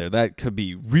that out there. That could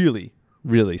be really,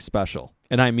 really special.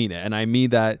 And I mean it. And I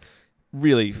mean that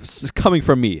really coming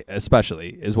from me especially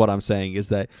is what I'm saying, is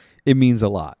that it means a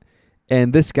lot.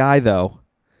 And this guy, though,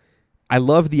 I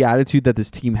love the attitude that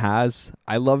this team has.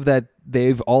 I love that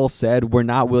they've all said we're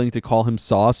not willing to call him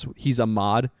Sauce. He's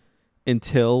Ahmad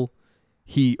until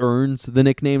he earns the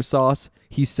nickname Sauce.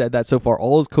 He said that so far.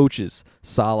 All his coaches,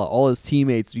 Saleh, all his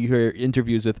teammates, you hear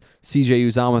interviews with CJ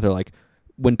Uzomah, they're like,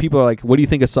 when people are like, what do you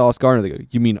think of Sauce Gardner? They go,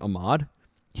 you mean Ahmad?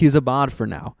 He's Ahmad for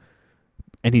now.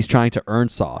 And he's trying to earn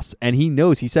Sauce. And he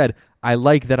knows, he said, I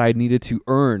like that I needed to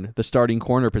earn the starting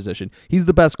corner position. He's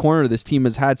the best corner this team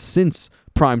has had since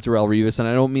prime Darrelle Revis, and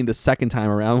I don't mean the second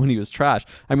time around when he was trash.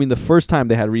 I mean the first time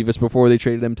they had Revis before they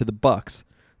traded him to the Bucks.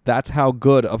 That's how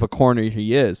good of a corner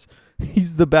he is.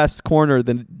 He's the best corner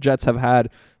the Jets have had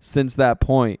since that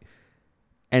point.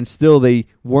 And still they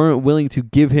weren't willing to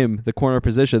give him the corner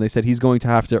position. They said he's going to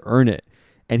have to earn it.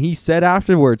 And he said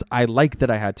afterwards, I like that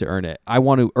I had to earn it. I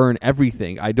want to earn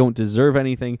everything. I don't deserve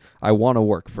anything. I want to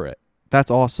work for it.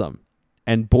 That's awesome.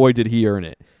 And boy, did he earn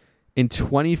it. In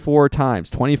 24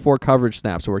 coverage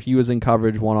snaps where he was in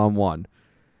coverage one-on-one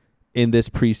in this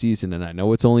preseason, and I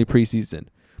know it's only preseason,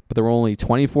 but there were only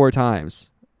 24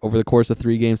 times over the course of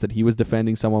 3 games that he was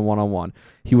defending someone one-on-one.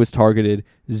 He was targeted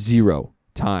 0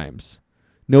 times.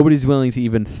 Nobody's willing to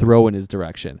even throw in his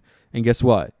direction. And guess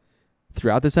what?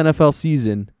 Throughout this NFL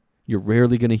season, you're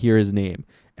rarely going to hear his name.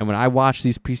 And when I watch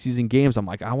these preseason games, I'm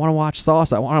like, I want to watch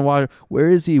Sauce. I want to watch. Where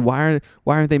is he? Why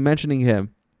aren't they mentioning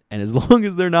him? And as long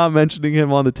as they're not mentioning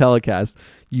him on the telecast,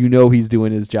 you know he's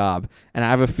doing his job. And I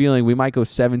have a feeling we might go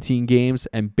 17 games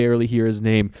and barely hear his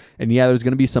name. And yeah, there's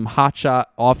going to be some hotshot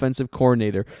offensive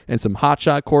coordinator and some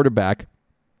hotshot quarterback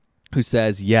who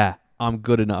says, yeah, I'm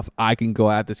good enough. I can go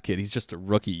at this kid. He's just a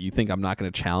rookie. You think I'm not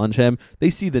going to challenge him?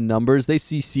 They see the numbers. They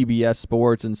see CBS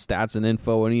Sports and Stats and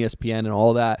Info and ESPN and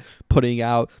all that putting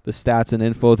out the stats and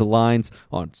info, the lines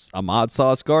on Ahmad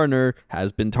Sauce Gardner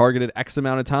has been targeted X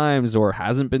amount of times or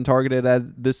hasn't been targeted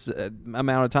at this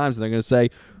amount of times. And they're going to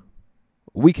say,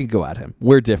 we can go at him.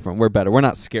 We're different. We're better. We're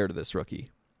not scared of this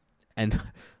rookie. And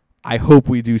I hope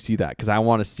we do see that because I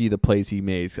want to see the plays he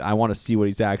makes. I want to see what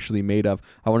he's actually made of.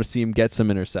 I want to see him get some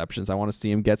interceptions. I want to see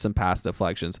him get some pass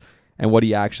deflections and what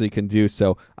he actually can do.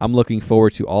 So I'm looking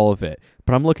forward to all of it.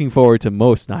 But I'm looking forward to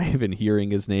most not even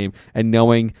hearing his name and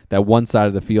knowing that one side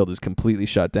of the field is completely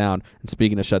shut down. And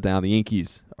speaking of shut down, the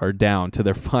Yankees are down to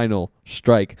their final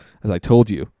strike. As I told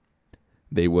you,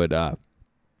 they would.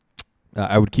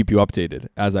 I would keep you updated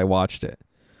as I watched it.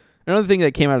 Another thing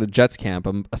that came out of Jets camp,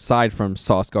 aside from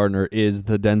Sauce Gardner, is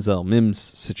the Denzel Mims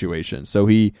situation. So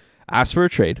he asked for a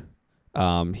trade.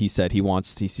 He said he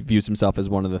views himself as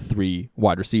one of the 3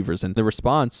 wide receivers. And the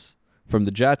response from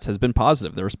the Jets has been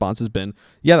positive. The response has been,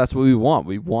 yeah, that's what we want.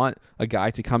 We want a guy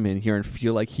to come in here and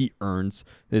feel like he earns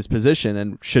his position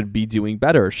and should be doing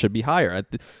better, should be higher. At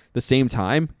the same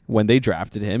time, when they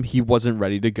drafted him, he wasn't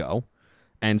ready to go.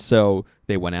 And so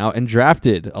they went out and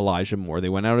drafted Elijah Moore. They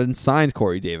went out and signed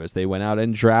Corey Davis. They went out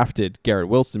and drafted Garrett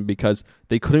Wilson because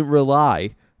they couldn't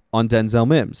rely on Denzel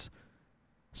Mims.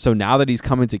 So now that he's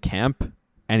come into camp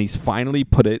and he's finally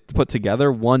put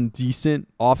together one decent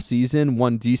offseason,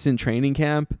 one decent training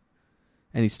camp,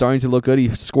 and he's starting to look good. He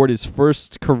scored his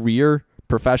first career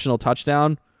professional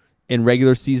touchdown in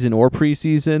regular season or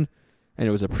preseason, and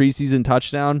it was a preseason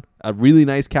touchdown, a really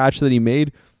nice catch that he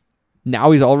made.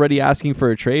 Now he's already asking for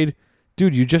a trade.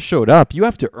 Dude, you just showed up. You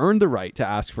have to earn the right to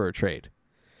ask for a trade.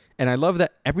 And I love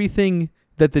that everything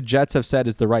that the Jets have said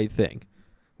is the right thing.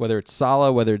 Whether it's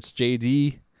Saleh, whether it's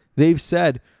JD, they've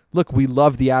said, look, we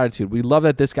love the attitude. We love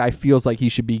that this guy feels like he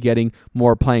should be getting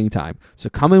more playing time. So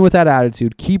come in with that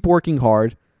attitude, keep working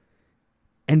hard,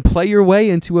 and play your way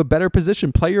into a better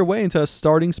position. Play your way into a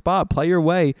starting spot. Play your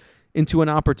way into an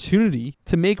opportunity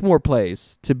to make more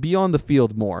plays, to be on the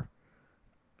field more.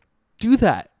 Do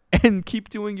that and keep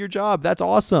doing your job. That's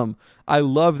awesome. I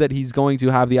love that he's going to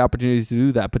have the opportunity to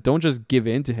do that, but don't just give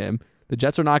in to him. The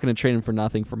Jets are not going to trade him for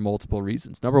nothing for multiple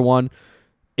reasons. Number one,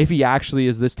 if he actually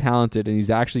is this talented and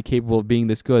he's actually capable of being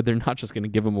this good, they're not just going to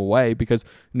give him away because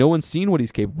no one's seen what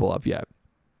he's capable of yet.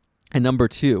 And number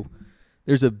two,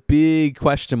 there's a big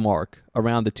question mark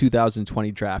around the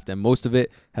 2020 draft, and most of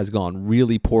it has gone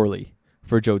really poorly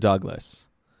for Joe Douglas.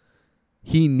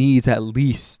 He needs at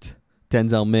least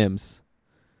Denzel Mims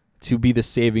to be the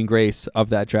saving grace of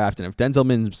that draft. And if Denzel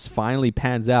Mims finally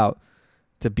pans out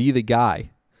to be the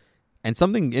guy, and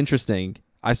something interesting,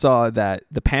 I saw that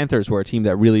the Panthers were a team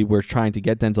that really were trying to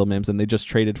get Denzel Mims, and they just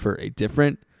traded for a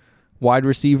different wide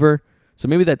receiver. So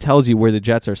maybe that tells you where the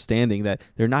Jets are standing, that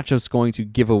they're not just going to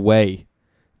give away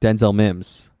Denzel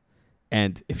Mims.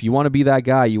 And if you want to be that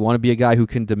guy, you want to be a guy who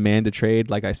can demand a trade,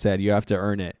 like I said, you have to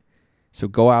earn it. So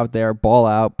go out there, ball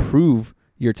out, prove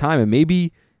your time, and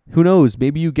maybe, who knows,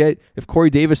 maybe you get, if Corey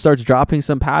Davis starts dropping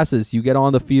some passes, you get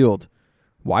on the field.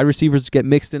 Wide receivers get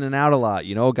mixed in and out a lot.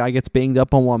 You know, a guy gets banged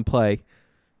up on one play.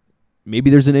 Maybe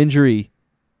there's an injury.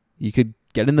 You could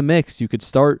get in the mix. You could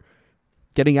start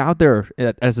getting out there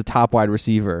as a top wide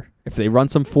receiver. If they run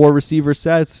some 4 receiver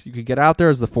sets, you could get out there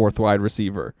as the 4th wide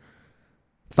receiver.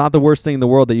 It's not the worst thing in the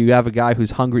world that you have a guy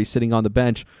who's hungry sitting on the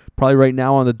bench. Probably right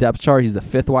now on the depth chart, he's the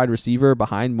 5th wide receiver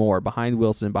behind Moore, behind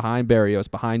Wilson, behind Barrios,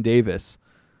 behind Davis.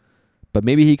 But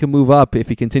maybe he can move up if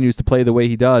he continues to play the way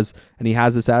he does and he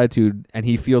has this attitude and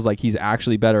he feels like he's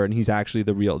actually better and he's actually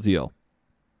the real deal.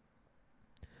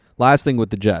 Last thing with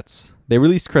the Jets, they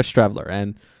released Chris Streveler.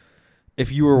 And if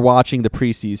you were watching the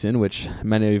preseason, which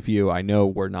many of you I know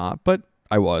were not, but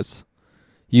I was,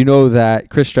 you know that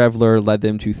Chris Streveler led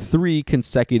them to 3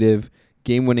 consecutive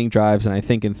game-winning drives, and I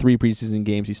think in 3 preseason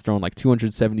games he's thrown like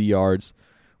 270 yards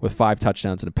with 5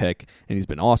 touchdowns and a pick, and he's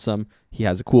been awesome. He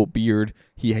has a cool beard.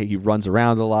 He runs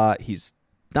around a lot. He's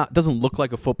doesn't look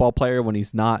like a football player when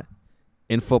he's not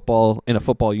in a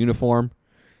football uniform.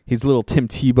 He's a little Tim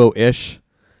Tebow-ish,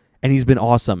 and he's been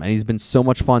awesome, and he's been so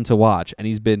much fun to watch, and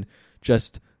he's been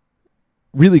just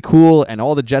really cool, and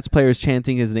all the Jets players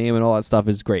chanting his name and all that stuff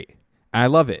is great. I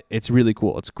love it. It's really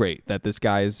cool. It's great that this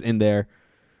guy is in there.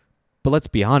 But let's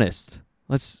be honest.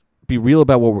 Let's be real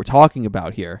about what we're talking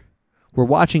about here. We're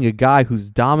watching a guy who's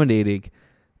dominating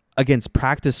against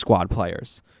practice squad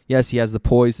players. Yes, he has the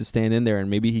poise to stand in there, and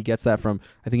maybe he gets that from,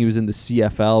 I think he was in the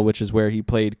CFL, which is where he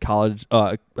played college,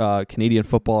 Canadian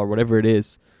football or whatever it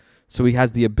is. So he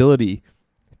has the ability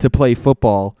to play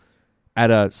football at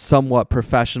a somewhat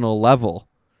professional level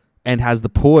and has the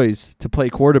poise to play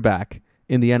quarterback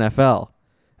in the NFL,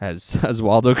 as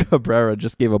Waldo Cabrera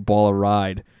just gave a ball a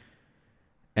ride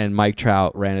and Mike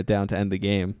Trout ran it down to end the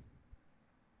game.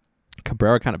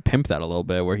 Cabrera kind of pimped that a little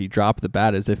bit where he dropped the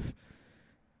bat as if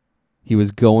he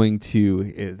was going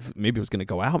to, maybe it was going to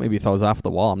go out, maybe he thought it was off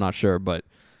the wall, I'm not sure, but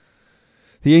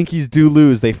The Yankees do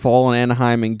lose. They fall in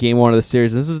Anaheim in Game 1 of the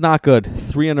series. This is not good.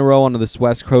 3 in a row on this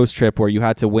West Coast trip where you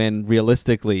had to win,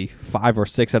 realistically, 5 or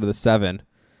 6 out of the 7.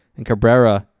 And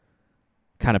Cabrera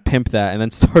kind of pimped that and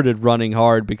then started running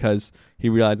hard because he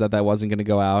realized that wasn't going to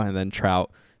go out. And then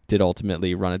Trout did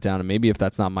ultimately run it down. And maybe if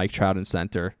that's not Mike Trout in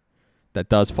center, that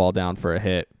does fall down for a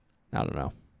hit. I don't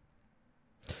know.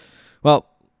 Well,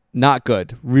 not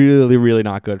good. Really, really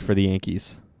not good for the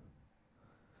Yankees.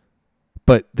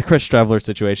 But the Chris Streveler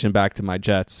situation, back to my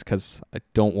Jets, because I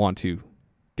don't want to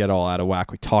get all out of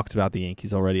whack. We talked about the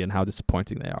Yankees already and how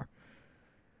disappointing they are.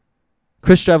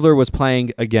 Chris Streveler was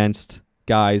playing against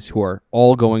guys who are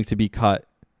all going to be cut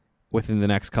within the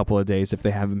next couple of days if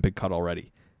they haven't been cut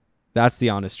already. That's the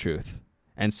honest truth.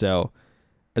 And so,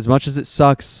 as much as it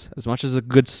sucks, as much as a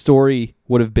good story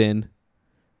would have been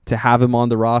to have him on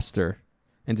the roster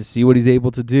and to see what he's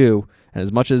able to do, and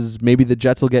as much as maybe the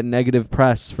Jets will get negative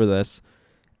press for this,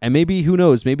 and maybe, who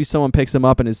knows, maybe someone picks him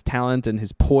up and his talent and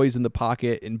his poise in the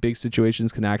pocket in big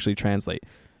situations can actually translate.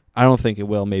 I don't think it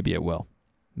will. Maybe it will.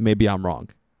 Maybe I'm wrong.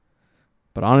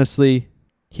 But honestly,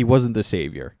 he wasn't the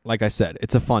savior. Like I said,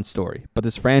 it's a fun story. But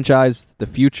this franchise, the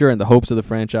future and the hopes of the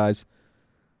franchise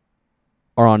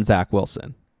are on Zach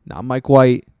Wilson. Not Mike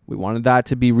White. We wanted that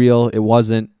to be real. It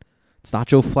wasn't. It's not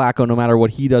Joe Flacco, no matter what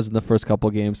he does in the first couple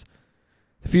of games.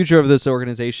 The future of this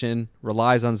organization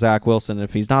relies on Zach Wilson. And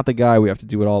if he's not the guy, we have to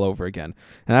do it all over again.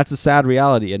 And that's a sad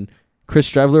reality. And Chris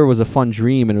Streveler was a fun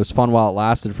dream, and it was fun while it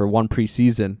lasted for one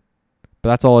preseason. But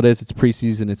that's all it is. It's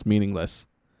preseason. It's meaningless.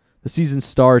 The season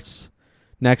starts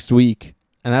next week,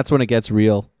 and that's when it gets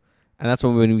real. And that's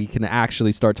when we can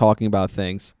actually start talking about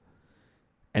things.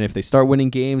 And if they start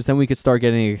winning games, then we could start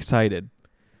getting excited.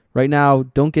 Right now,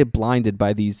 don't get blinded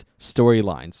by these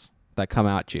storylines that come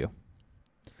at you.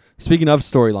 Speaking of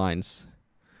storylines,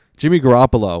 Jimmy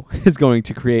Garoppolo is going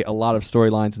to create a lot of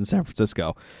storylines in San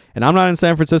Francisco. And I'm not in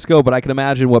San Francisco, but I can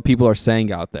imagine what people are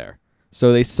saying out there.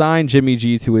 So they signed Jimmy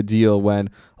G to a deal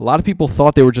when a lot of people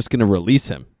thought they were just going to release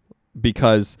him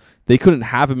because they couldn't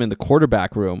have him in the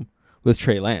quarterback room with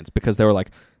Trey Lance, because they were like,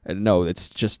 no, it's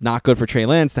just not good for Trey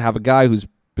Lance to have a guy who's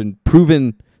been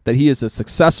proven that he is a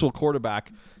successful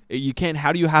quarterback. You can't.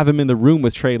 How do you have him in the room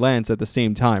with Trey Lance at the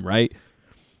same time, right?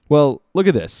 Well, look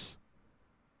at this.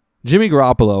 Jimmy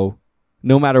Garoppolo,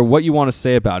 no matter what you want to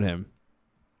say about him,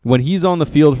 when he's on the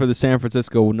field for the San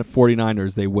Francisco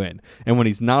 49ers, they win. And when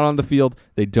he's not on the field,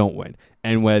 they don't win.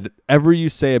 And whatever you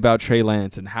say about Trey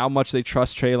Lance and how much they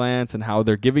trust Trey Lance and how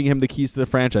they're giving him the keys to the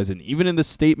franchise, and even in the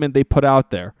statement they put out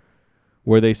there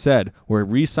where they said, we're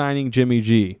re-signing Jimmy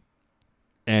G,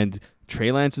 and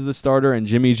Trey Lance is the starter and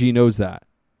Jimmy G knows that.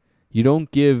 You don't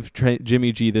give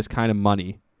Jimmy G this kind of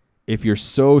money if you're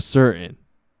so certain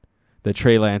that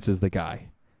Trey Lance is the guy.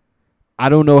 I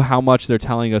don't know how much they're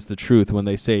telling us the truth when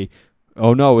they say,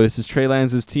 oh no, this is Trey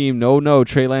Lance's team. No,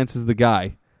 Trey Lance is the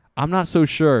guy. I'm not so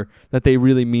sure that they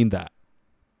really mean that.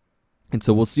 And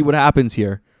so we'll see what happens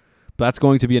here. But that's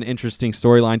going to be an interesting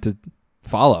storyline to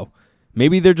follow.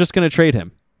 Maybe they're just going to trade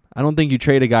him. I don't think you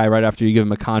trade a guy right after you give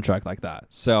him a contract like that.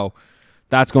 So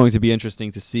that's going to be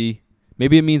interesting to see.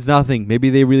 Maybe it means nothing.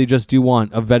 Maybe they really just do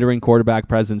want a veteran quarterback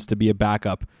presence to be a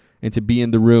backup and to be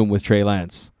in the room with Trey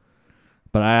Lance.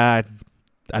 But I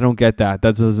don't get that.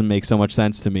 That doesn't make so much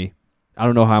sense to me. I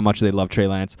don't know how much they love Trey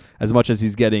Lance as much as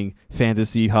he's getting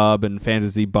fantasy hub and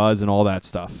fantasy buzz and all that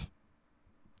stuff.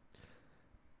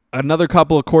 Another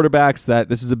couple of quarterbacks that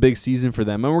this is a big season for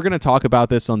them. And we're going to talk about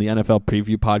this on the NFL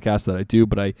preview podcast that I do,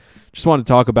 but I just wanted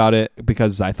to talk about it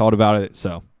because I thought about it,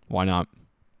 so why not?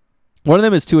 One of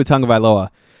them is Tua Tagovailoa.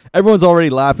 Everyone's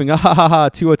already laughing.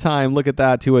 Tua time. Look at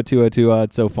that. Tua.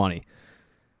 It's so funny.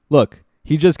 Look,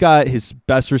 he just got his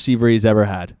best receiver he's ever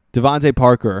had. Devontae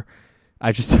Parker,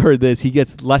 I just heard this. He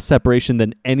gets less separation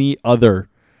than any other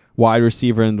wide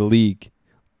receiver in the league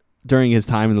during his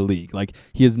time in the league. Like,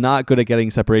 he is not good at getting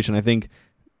separation. I think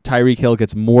Tyreek Hill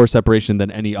gets more separation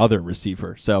than any other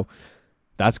receiver. So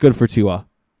that's good for Tua.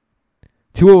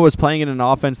 Tua was playing in an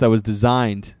offense that was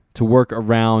designed to work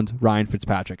around Ryan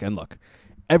Fitzpatrick. And look,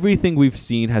 everything we've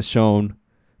seen has shown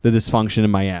the dysfunction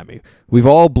in Miami. We've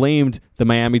all blamed the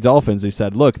Miami Dolphins. They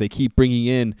said, look, they keep bringing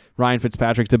in Ryan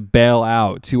Fitzpatrick to bail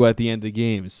out Tua at the end of the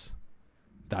games.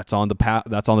 That's on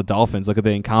the Dolphins. Look at the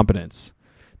incompetence.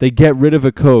 They get rid of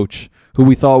a coach who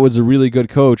we thought was a really good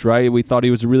coach, right? We thought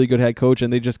he was a really good head coach,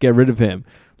 and they just get rid of him.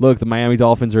 Look, the Miami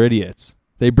Dolphins are idiots.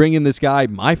 They bring in this guy,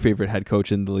 my favorite head coach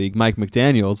in the league, Mike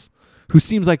McDaniels, who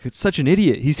seems like such an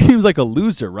idiot. He seems like a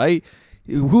loser, right?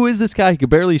 Who is this guy? He could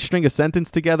barely string a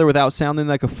sentence together without sounding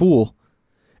like a fool.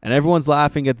 And everyone's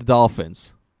laughing at the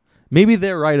Dolphins. Maybe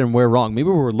they're right and we're wrong. Maybe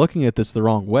we're looking at this the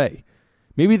wrong way.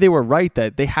 maybe they were right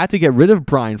that they had to get rid of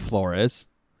Brian Flores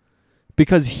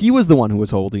because he was the one who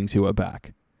was holding Tua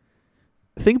back.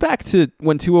 Think back to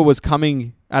when Tua was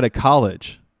coming out of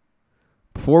college.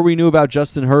 Before we knew about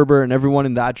Justin Herbert and everyone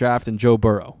in that draft and Joe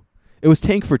Burrow. It was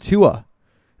tank for Tua.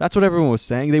 That's what everyone was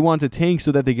saying. They wanted to tank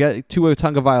so that they get Tua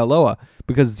Tagovailoa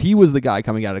because he was the guy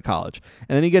coming out of college.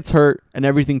 And then he gets hurt and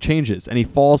everything changes and he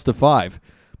falls to 5.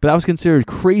 But that was considered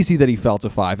crazy that he fell to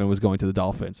 5 and was going to the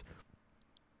Dolphins.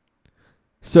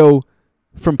 So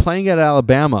from playing at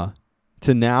Alabama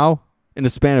to now, in a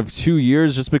span of 2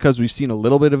 years, just because we've seen a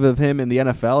little bit of him in the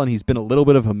NFL and he's been a little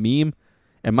bit of a meme,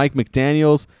 and Mike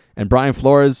McDaniels and Brian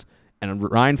Flores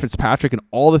and Ryan Fitzpatrick and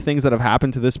all the things that have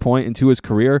happened to this point into his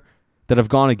career that have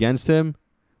gone against him,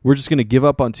 we're just going to give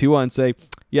up on Tua and say,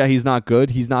 yeah, he's not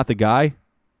good. He's not the guy.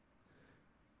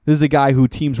 This is a guy who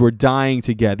teams were dying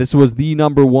to get. This was the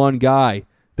number one guy,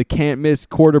 the can't-miss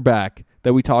quarterback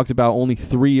that we talked about only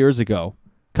 3 years ago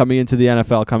coming into the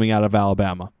NFL, coming out of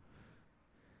Alabama.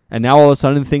 And now all of a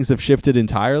sudden things have shifted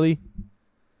entirely?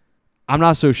 I'm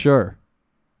not so sure.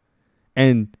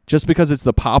 And just because it's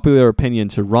the popular opinion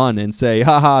to run and say,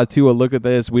 haha, Tua, look at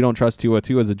this, we don't trust Tua,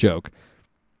 Tua's a joke.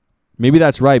 Maybe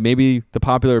that's right. Maybe the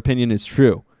popular opinion is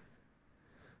true.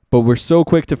 But we're so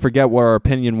quick to forget what our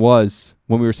opinion was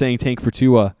when we were saying tank for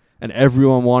Tua and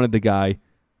everyone wanted the guy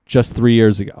just 3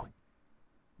 years ago.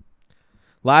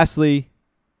 Lastly,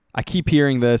 I keep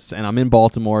hearing this, and I'm in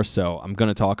Baltimore, so I'm going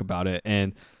to talk about it,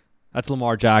 and that's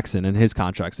Lamar Jackson and his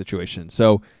contract situation.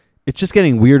 So it's just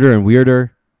getting weirder and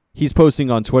weirder. He's posting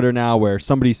on Twitter now where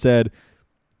somebody said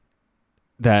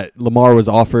that Lamar was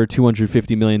offered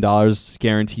 $250 million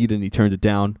guaranteed and he turned it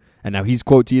down. And now he's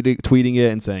quote tweeting it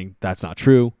and saying that's not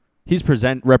true. He's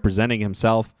representing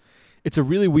himself. It's a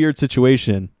really weird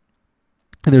situation.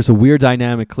 And there's a weird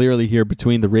dynamic clearly here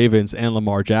between the Ravens and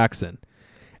Lamar Jackson.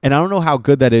 And I don't know how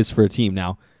good that is for a team.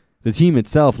 Now, the team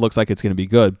itself looks like it's going to be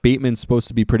good. Bateman's supposed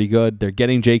to be pretty good. They're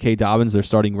getting J.K. Dobbins, their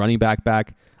starting running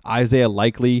back. Isaiah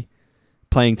Likely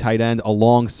playing tight end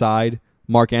alongside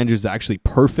Mark Andrews is actually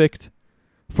perfect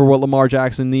for what Lamar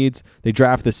Jackson needs. They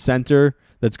draft the center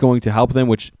that's going to help them,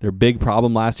 which their big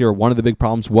problem last year, or one of the big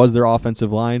problems, was their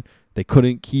offensive line. They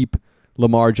couldn't keep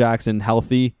Lamar Jackson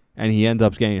healthy, and he ended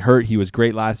up getting hurt. He was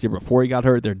great last year before he got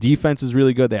hurt. Their defense is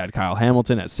really good. They had Kyle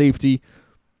Hamilton at safety.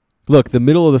 Look, the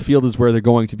middle of the field is where they're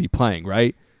going to be playing,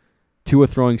 right? Tua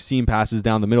throwing seam passes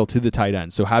down the middle to the tight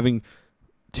end. So having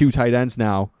two tight ends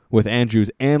now with Andrews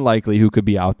and Likely who could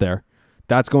be out there,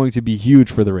 that's going to be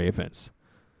huge for the Ravens.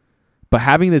 But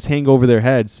having this hang over their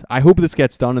heads, I hope this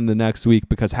gets done in the next week,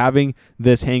 because having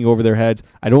this hang over their heads,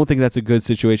 I don't think that's a good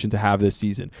situation to have this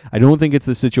season. I don't think it's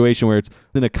the situation where it's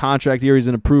in a contract year, he's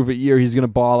in a prove-it year, he's going to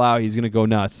ball out, he's going to go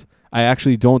nuts. I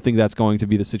actually don't think that's going to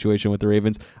be the situation with the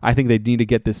Ravens. I think they need to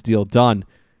get this deal done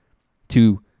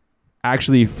to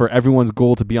actually, for everyone's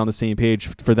goal to be on the same page,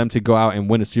 for them to go out and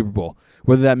win a Super Bowl.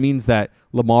 Whether that means that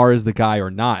Lamar is the guy or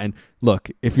not. And look,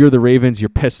 if you're the Ravens, you're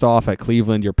pissed off at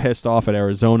Cleveland, you're pissed off at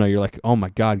Arizona, you're like, oh my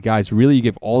God, guys, really? You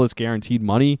give all this guaranteed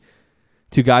money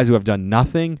to guys who have done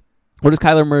nothing? What has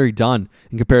Kyler Murray done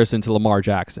in comparison to Lamar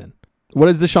Jackson? What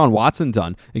has Deshaun Watson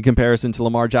done in comparison to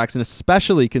Lamar Jackson,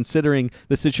 especially considering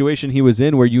the situation he was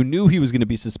in where you knew he was going to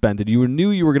be suspended, you knew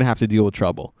you were going to have to deal with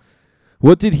trouble?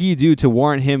 What did he do to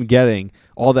warrant him getting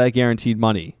all that guaranteed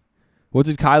money? What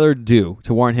did Kyler do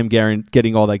to warrant him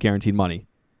getting all that guaranteed money?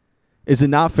 Is it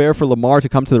not fair for Lamar to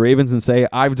come to the Ravens and say,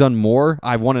 I've done more,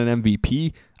 I've won an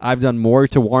MVP, I've done more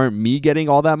to warrant me getting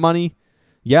all that money?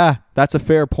 Yeah, that's a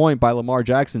fair point by Lamar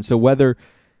Jackson. So whether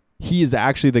he is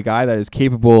actually the guy that is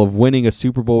capable of winning a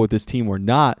Super Bowl with this team or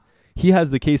not, he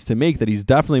has the case to make that he's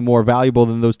definitely more valuable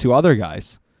than those two other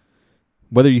guys.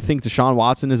 Whether you think Deshaun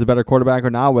Watson is a better quarterback or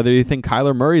not, whether you think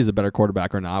Kyler Murray is a better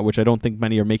quarterback or not, which I don't think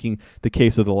many are making the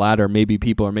case of the latter. Maybe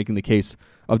people are making the case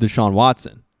of Deshaun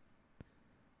Watson.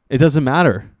 It doesn't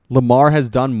matter. Lamar has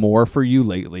done more for you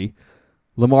lately.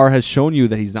 Lamar has shown you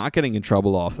that he's not getting in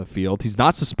trouble off the field. He's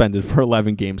not suspended for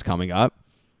 11 games coming up.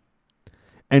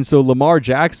 And so Lamar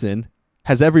Jackson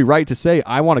has every right to say,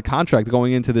 I want a contract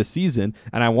going into this season,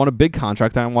 and I want a big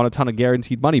contract, and I want a ton of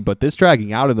guaranteed money. But this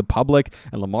dragging out in the public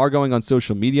and Lamar going on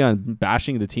social media and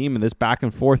bashing the team and this back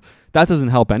and forth, that doesn't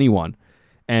help anyone.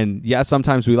 And yeah,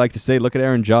 sometimes we like to say, look at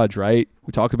Aaron Judge, right?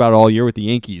 We talked about it all year with the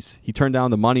Yankees. He turned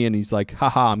down the money, and he's like,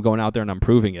 haha, I'm going out there and I'm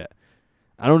proving it.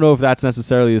 I don't know if that's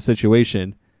necessarily the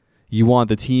situation you want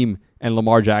the team and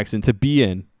Lamar Jackson to be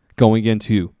in going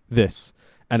into this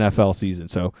NFL season.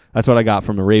 So that's what I got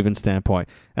from a Ravens standpoint.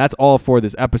 That's all for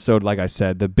this episode. Like I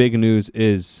said, the big news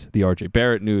is the RJ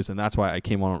Barrett news, and that's why I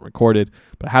came on and recorded.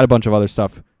 But I had a bunch of other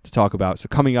stuff to talk about. So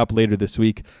coming up later this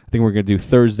week, I think we're going to do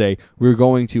Thursday, we're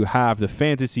going to have the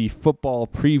Fantasy Football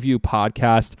Preview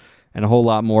Podcast and a whole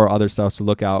lot more other stuff, to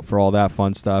look out for all that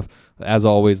fun stuff. As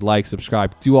always, like,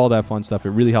 subscribe, do all that fun stuff.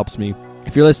 It really helps me.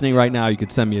 If you're listening right now, you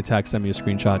could send me a text, send me a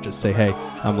screenshot, just say, hey,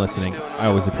 I'm listening. I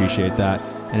always appreciate that.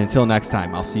 And until next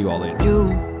time, I'll see you all later.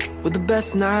 You were the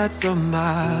best nights of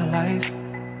my life.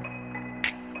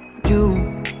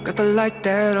 You got the light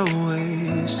that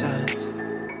always shines.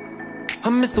 I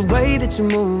miss the way that you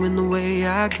move and the way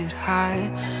I get high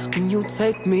when you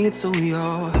take me to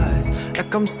your highs,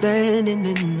 like I'm standing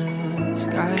in the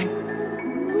sky.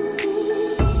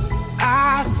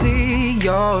 I see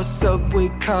your subway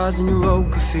cars and your road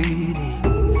graffiti.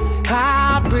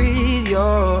 I breathe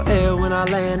your air when I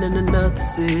land in another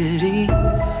city.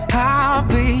 I'll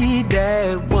be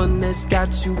that one that's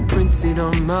got you printed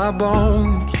on my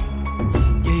bones.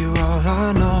 Yeah, you're all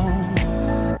I know.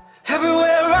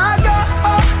 Everywhere I go,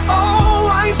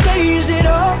 I ain't changed it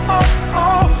all.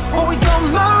 Always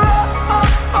on my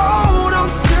road, I'm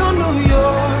still New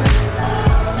York.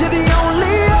 You're the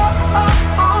only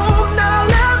that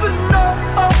I'll ever know.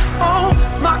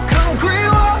 My concrete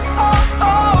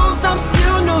walls, I'm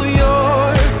still New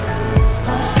York.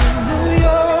 I'm still New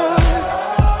York.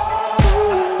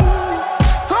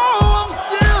 Oh, I'm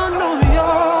still New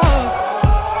York.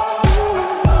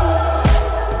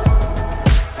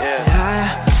 Yeah. And I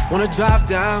wanna drive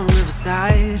down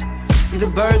Riverside, see the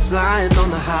birds flying on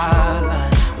the High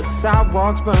Line. With the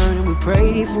sidewalks burning, we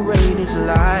pray for rain in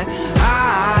July.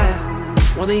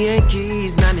 I want the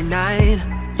Yankees 99,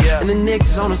 and the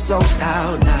Knicks on a sold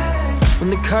out night. When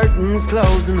the curtains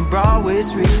close and the Broadway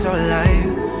streets are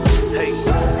alive. Hey.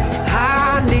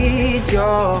 I need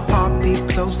your heartbeat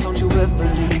close, don't you ever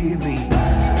leave me.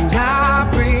 And I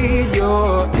breathe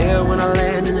your air when I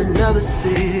land in another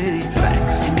city.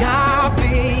 And I'll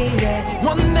be that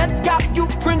one that's got you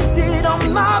printed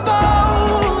on my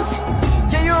bones.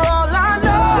 Yeah, you're all I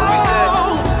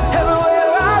know.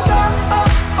 Everywhere I go,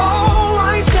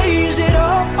 I ain't changed it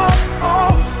all.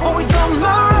 Always on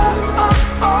my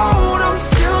road, I'm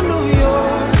still New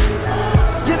York.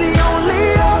 You're the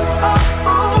only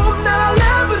that I'll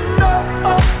ever know.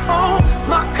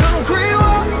 My concrete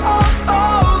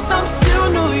walls, I'm still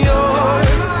New York.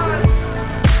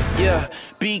 Yeah,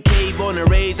 BK born and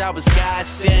raised, I was God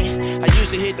sent. I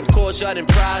used to hit them courtyard and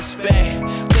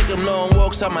prospect. Take them long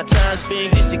walks on my time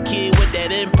spent. Just a kid with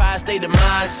that empire state of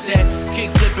mindset.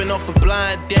 Kick flipping off a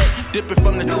blind deck, dipping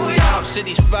from the New York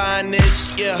City's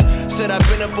finest. Yeah, said I've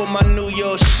been up on my New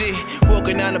York shit.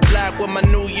 Walking down the block with my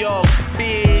New York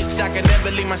bitch. I can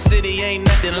never leave my city, ain't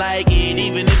nothing like it.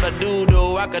 Even if I do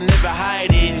though, I can never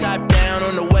hide it. Top down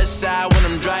on the west side when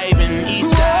I'm driving.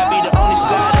 East side be the only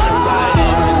side that I'm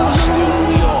riding. I'm still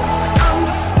New York. I'm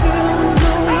still New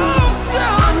York. I'm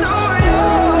still New York.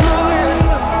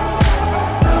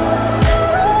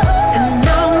 And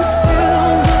I'm still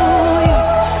New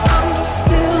York. I'm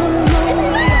still New York.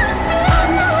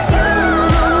 I'm still New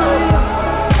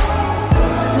York.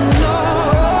 No. And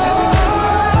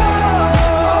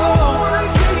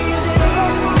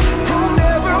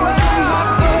everywhere I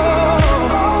go, I'm still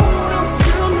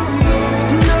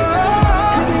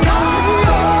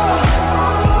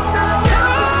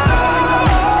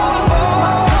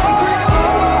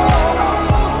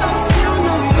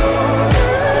New York.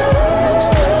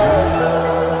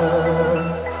 No.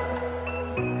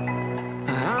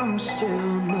 I'm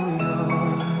still New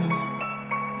York.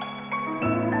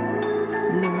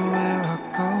 And everywhere I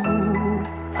go,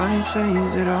 I ain't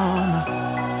changed it all. No.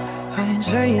 I ain't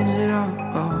changed it all.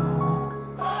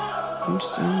 I'm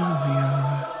still New York.